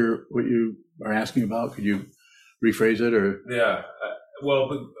sure what you are asking about. Could you rephrase it, or? Yeah.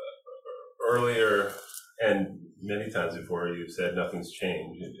 But earlier and many times before, you said nothing's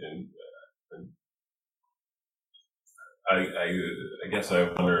changed, and I guess I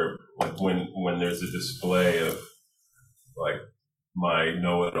wonder, like, when there's a display of like my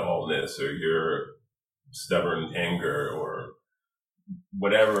know-it-allness or your stubborn anger or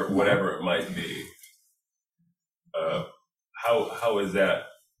whatever it might be, how is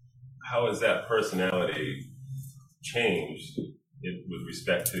that personality changed with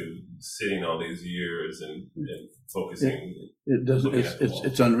respect to sitting all these years and focusing? It doesn't.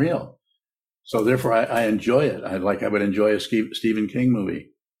 It's unreal. So therefore, I enjoy it. I would enjoy a Stephen King movie,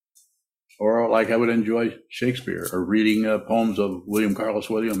 or like I would enjoy Shakespeare, or reading poems of William Carlos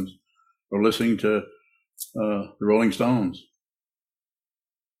Williams, or listening to the Rolling Stones.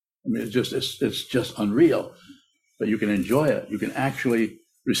 I mean, it's just unreal. But you can enjoy it. You can actually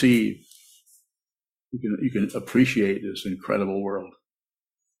receive. You can appreciate this incredible world.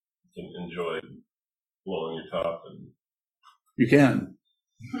 You can enjoy blowing your top, and you can,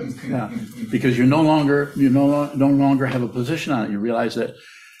 yeah, because you no longer have a position on it. You realize that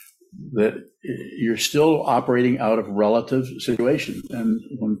you're still operating out of relative situations, and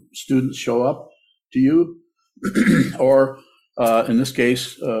when students show up to you, or in this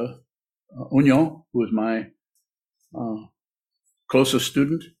case, Unyo, who is my closest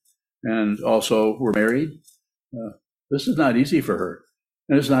student, and also we're married. This is not easy for her,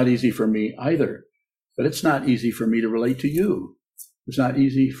 and it's not easy for me either. But it's not easy for me to relate to you. It's not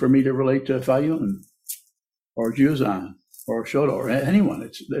easy for me to relate to Fayun or Juzan or Shoto or anyone.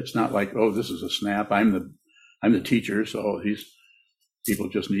 It's not like, oh, this is a snap. I'm the teacher, so these people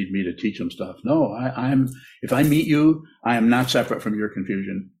just need me to teach them stuff. No, if I meet you, I am not separate from your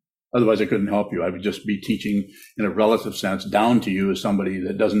confusion. Otherwise, I couldn't help you. I would just be teaching in a relative sense down to you as somebody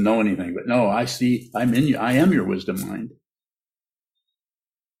that doesn't know anything. But no, I see, I'm in you. I am your wisdom mind.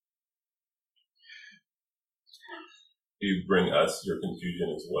 Do you bring us your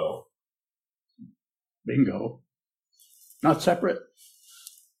confusion as well? Bingo. Not separate.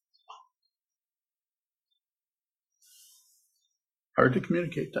 Hard to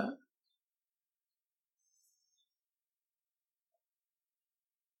communicate that.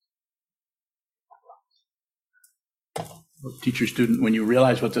 Teacher student, when you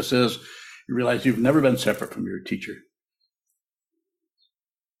realize what this is, you realize you've never been separate from your teacher.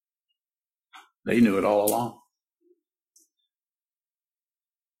 They knew it all along.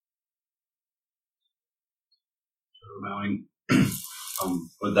 Bowing,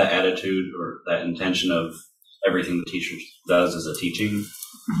 with that attitude or that intention of everything the teacher does is a teaching,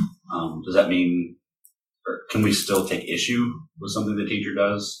 does that mean, or can we still take issue with something the teacher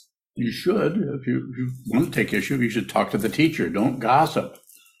does? You should. If you want to take issue, you should talk to the teacher. Don't gossip.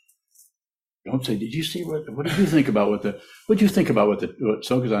 Don't say, "Did you see what did you think about what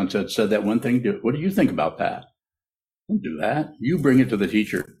Sokuzan said that one thing? What do you think about that?" Don't do that. You bring it to the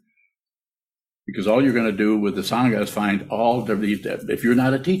teacher. Because all you're going to do with the Sangha is find all these, if you're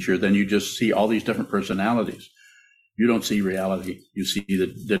not a teacher, then you just see all these different personalities. You don't see reality. You see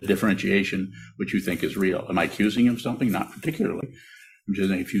the differentiation, which you think is real. Am I accusing him of something? Not particularly. I'm just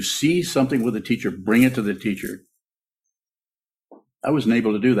saying, if you see something with a teacher, bring it to the teacher. I wasn't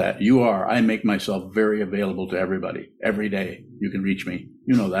able to do that. You are. I make myself very available to everybody. Every day you can reach me.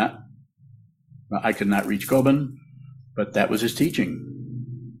 You know that. I could not reach Kobun, but that was his teaching.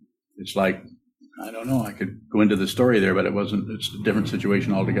 It's like, I don't know, I could go into the story there, but it's a different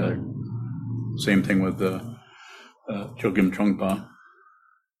situation altogether. Same thing with Chogyam Trungpa.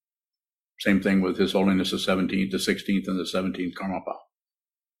 Same thing with His Holiness the 17th, the 16th, and the 17th Karmapa.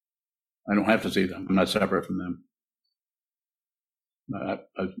 I don't have to see them. I'm not separate from them.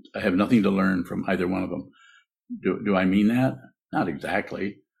 I have nothing to learn from either one of them. Do I mean that? Not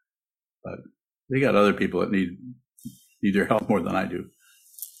exactly. But they got other people that need their help more than I do.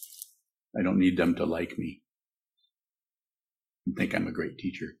 I don't need them to like me and think I'm a great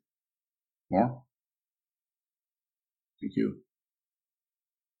teacher. More? Thank you.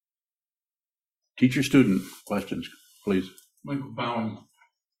 Teacher-student questions, please. Michael Bowen,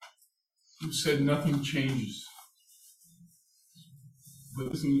 you said nothing changes.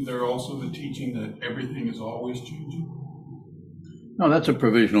 But isn't there also the teaching that everything is always changing? No, that's a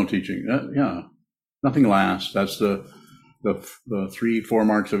provisional teaching. Yeah, nothing lasts. That's the 3-4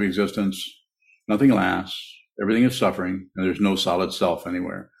 marks of existence. Nothing lasts. Everything is suffering, and there's no solid self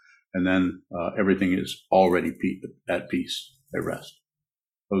anywhere. And then everything is already at peace, at rest.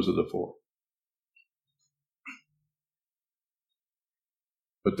 Those are the 4.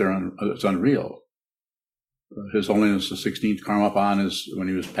 But it's unreal. His Holiness the 16th Karmapan is when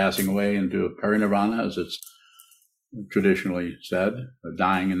he was passing away into parinirvana, as it's traditionally said,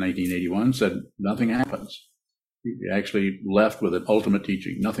 dying in 1981, said nothing happens. He actually left with an ultimate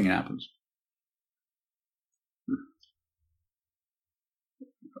teaching. Nothing happens.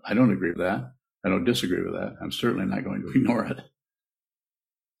 I don't agree with that. I don't disagree with that. I'm certainly not going to ignore it.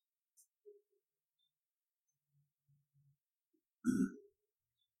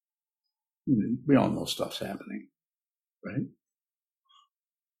 We all know stuff's happening, right?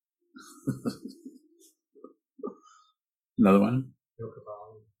 Another one?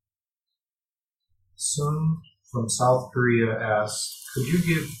 Sun from South Korea asks, could you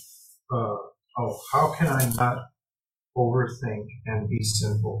give, how can I not overthink and be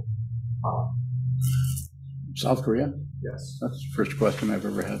simple? South Korea? Yes. That's the first question I've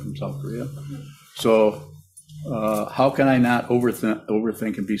ever had from South Korea. So how can I not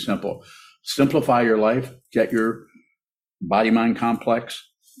overthink and be simple? Simplify your life, get your body-mind complex,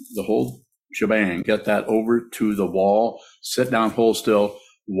 the whole shebang, get that over to the wall, sit down, hold still,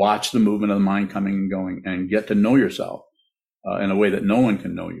 watch the movement of the mind coming and going, and get to know yourself in a way that no one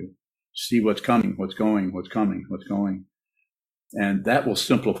can know you. See what's coming, what's going, what's coming, what's going. And that will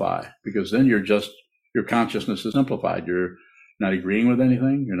simplify, because then your consciousness is simplified. You're not agreeing with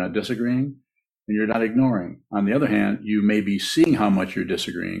anything, you're not disagreeing, and you're not ignoring. On the other hand, you may be seeing how much you're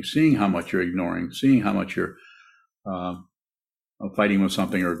disagreeing, seeing how much you're ignoring, seeing how much you're fighting with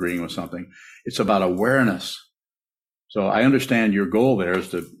something or agreeing with something. It's about awareness. So I understand your goal there is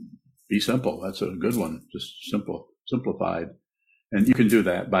to be simple. That's a good one. Just simplified. And you can do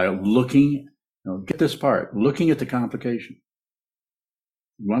that by looking, get this part, looking at the complication.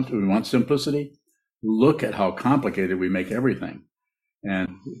 We want simplicity? Look at how complicated we make everything. And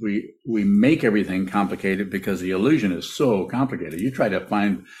we make everything complicated because the illusion is so complicated. You try to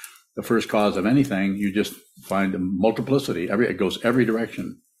find the first cause of anything, you just find a multiplicity. It goes every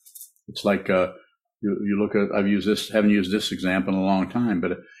direction. It's like you look at, haven't used this example in a long time,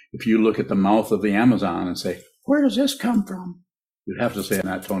 but if you look at the mouth of the Amazon and say, where does this come from? You'd have to say in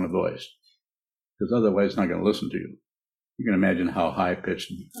that tone of voice, because otherwise it's not going to listen to you. You can imagine how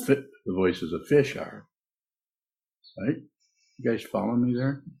high-pitched the voices of fish are. Right? You guys following me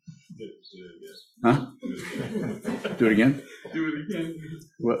there? Huh? Do it again? Do it again.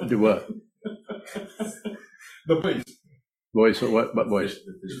 What? Do what? The voice. Voice? What voice?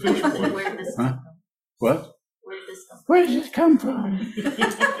 Where did this huh? What? Where did this come from? Where does this come from?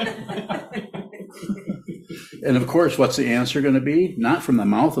 And of course, what's the answer going to be? Not from the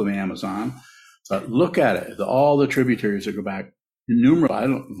mouth of the Amazon, but look at it. All the tributaries that go back,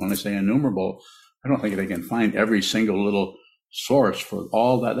 innumerable. When I say innumerable, I don't think they can find every single little source for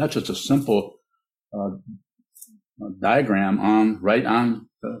all that. That's just a simple diagram right on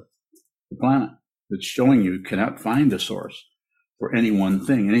the planet that's showing you cannot find the source for any one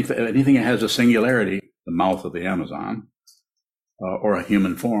thing. Anything that has a singularity, the mouth of the Amazon, or a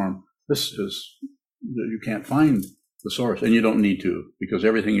human form, you can't find the source, and you don't need to, because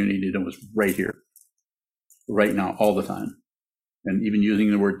everything you need to do is right here, right now, all the time. And even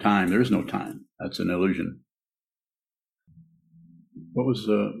using the word time, there is no time. That's an illusion. What was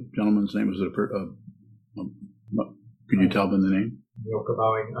the gentleman's name? Was it could you tell them the name? Yoka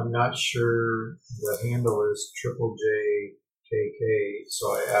bowing. I'm not sure. The handle is JKK,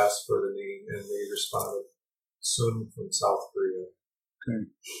 so I asked for the name, and they responded, Sun from South Korea. Okay.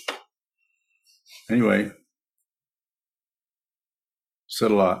 Anyway,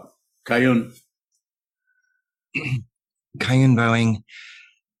 said a lot. Kayun. Kayun bowing.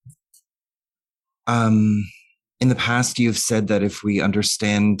 In the past, you've said that if we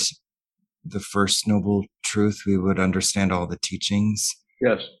understand the first noble truth, we would understand all the teachings.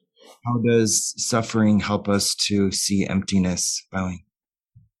 Yes. How does suffering help us to see emptiness, bowing?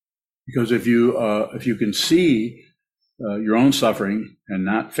 Because if you can see your own suffering and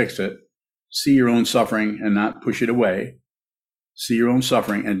not fix it, see your own suffering and not push it away, see your own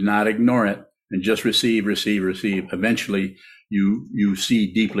suffering and not ignore it, and just receive, eventually you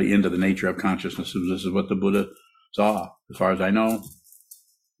see deeply into the nature of consciousness. This is what the Buddha saw, as far as I know.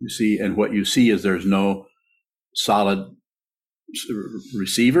 You see, and what you see is there's no solid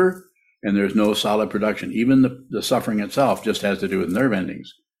receiver and there's no solid production. Even the suffering itself just has to do with nerve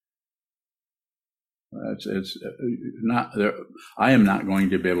endings. It's not there. I am not going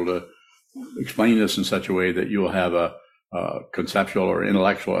to be able to explain this in such a way that you'll have a conceptual or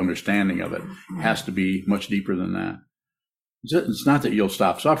intellectual understanding of it. It has to be much deeper than that. It's not that you'll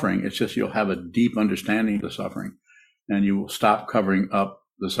stop suffering. It's just you'll have a deep understanding of the suffering, and you will stop covering up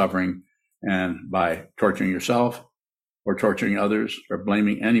the suffering and by torturing yourself or torturing others or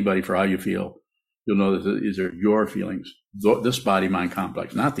blaming anybody for how you feel. You'll know that these are your feelings. This body-mind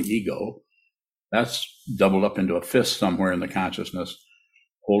complex, not the ego. That's doubled up into a fist somewhere in the consciousness,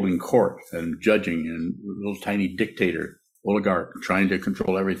 holding court and judging, and a little tiny dictator, oligarch, trying to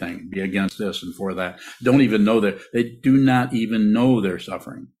control everything, be against this and for that. Don't even know that. They do not even know they're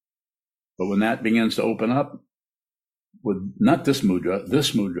suffering. But when that begins to open up, with not this mudra,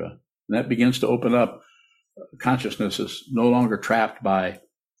 and that begins to open up, consciousness is no longer trapped by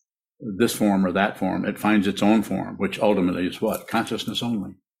this form or that form. It finds its own form, which ultimately is what? Consciousness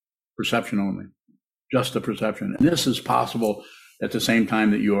only, perception only, just the perception. And this is possible at the same time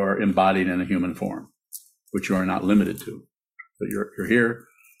that you are embodied in a human form, which you are not limited to. But you're here,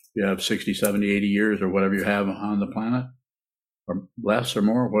 you have 60, 70, 80 years or whatever you have on the planet, or less or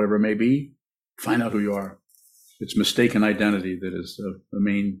more, whatever it may be, find out who you are. It's mistaken identity that is the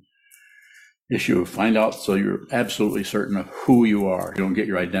main issue. Find out so you're absolutely certain of who you are. You don't get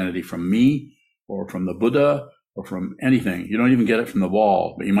your identity from me or from the Buddha or from anything. You don't even get it from the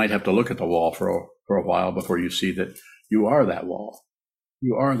wall, but you might have to look at the wall for a while before you see that you are that wall.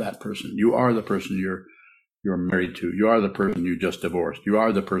 You are that person. You are the person you're married to. You are the person you just divorced. You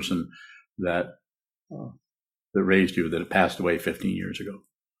are the person that raised you, that passed away 15 years ago.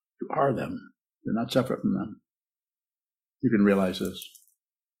 You are them. You're not separate from them. You can realize this.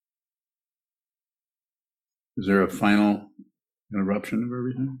 Is there a final interruption of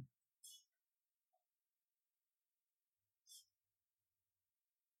everything?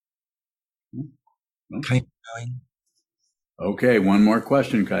 No? Okay, one more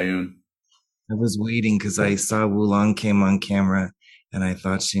question, Kayun. I was waiting because I saw Wulong came on camera and I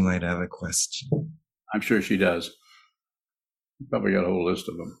thought she might have a question. I'm sure she does. You probably got a whole list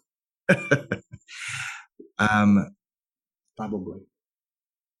of them. Probably.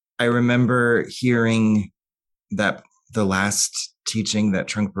 I remember hearing that the last teaching that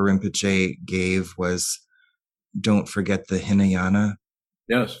Trungpa Rinpoche gave was, don't forget the Hinayana.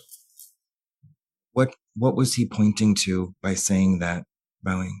 Yes. What was he pointing to by saying that,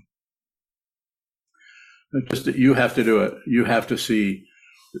 Bowing? Just that you have to do it. You have to see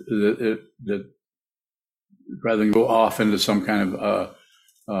that rather than go off into some kind of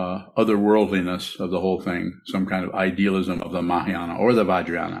otherworldliness of the whole thing, some kind of idealism of the Mahayana or the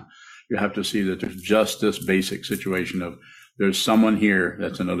Vajrayana. You have to see that there's just this basic situation of there's someone here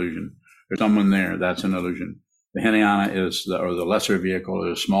that's an illusion. There's someone there that's an illusion. The Hinayana is the lesser vehicle, or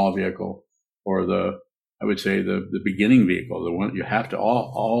the small vehicle, or I would say the beginning vehicle. The one you have to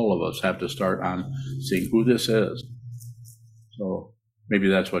all of us have to start on seeing who this is. So maybe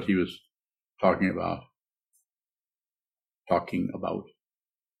that's what he was talking about.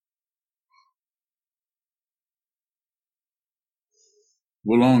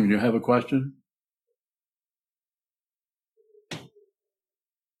 Wulong, do you have a question?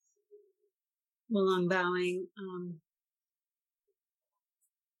 Wulong Bowing.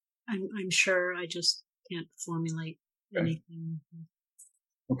 I'm sure I just can't formulate anything.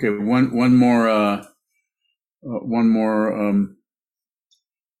 Okay, one more.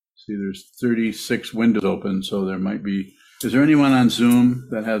 See, there's 36 windows open, so there might be. Is there anyone on Zoom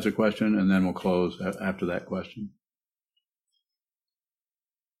that has a question? And then we'll close after that question.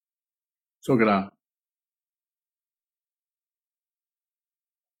 Sokuzan.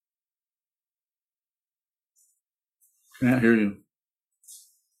 Can't hear you.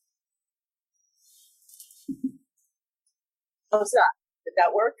 How's that? Did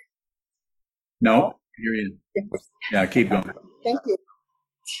that work? No, I hear you. Yeah, keep going. Thank you.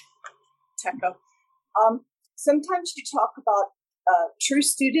 Techo. Sometimes you talk about true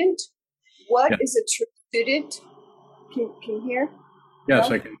student. What is a true student? Can you hear? Yes,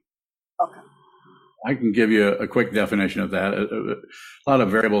 no? I can. Okay. I can give you a quick definition of that. A lot of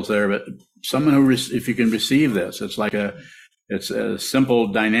variables there, but someone who, if you can receive this, it's a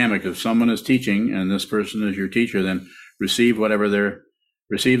simple dynamic. If someone is teaching and this person is your teacher, then receive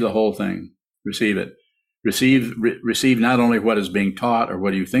receive the whole thing. Receive it. Receive not only what is being taught or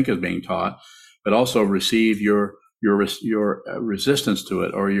what you think is being taught, but also receive your resistance to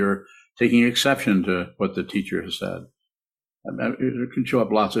it, or your taking exception to what the teacher has said. It can show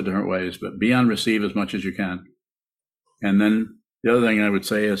up lots of different ways, but be on receive as much as you can. And then the other thing I would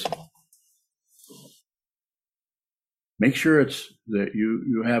say is make sure it's that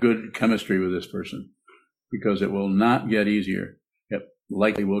you have good chemistry with this person, because it will not get easier. It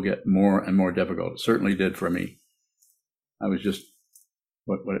likely will get more and more difficult. It certainly did for me. I was just,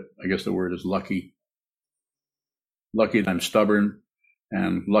 what I guess the word is lucky. Lucky that I'm stubborn,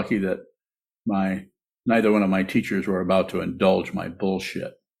 and lucky that neither one of my teachers were about to indulge my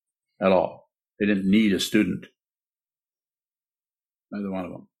bullshit at all. They didn't need a student. Neither one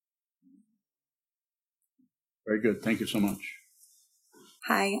of them. Very good. Thank you so much.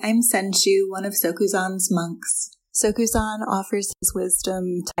 Hi, I'm Senshu, one of Sokuzan's monks. Sokuzan offers his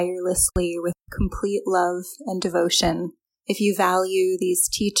wisdom tirelessly with complete love and devotion. If you value these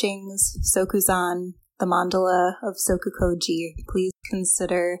teachings, Sokuzan, the mandala of Sokukoji, please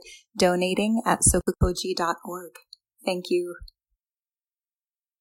consider donating at sokukoji.org. Thank you.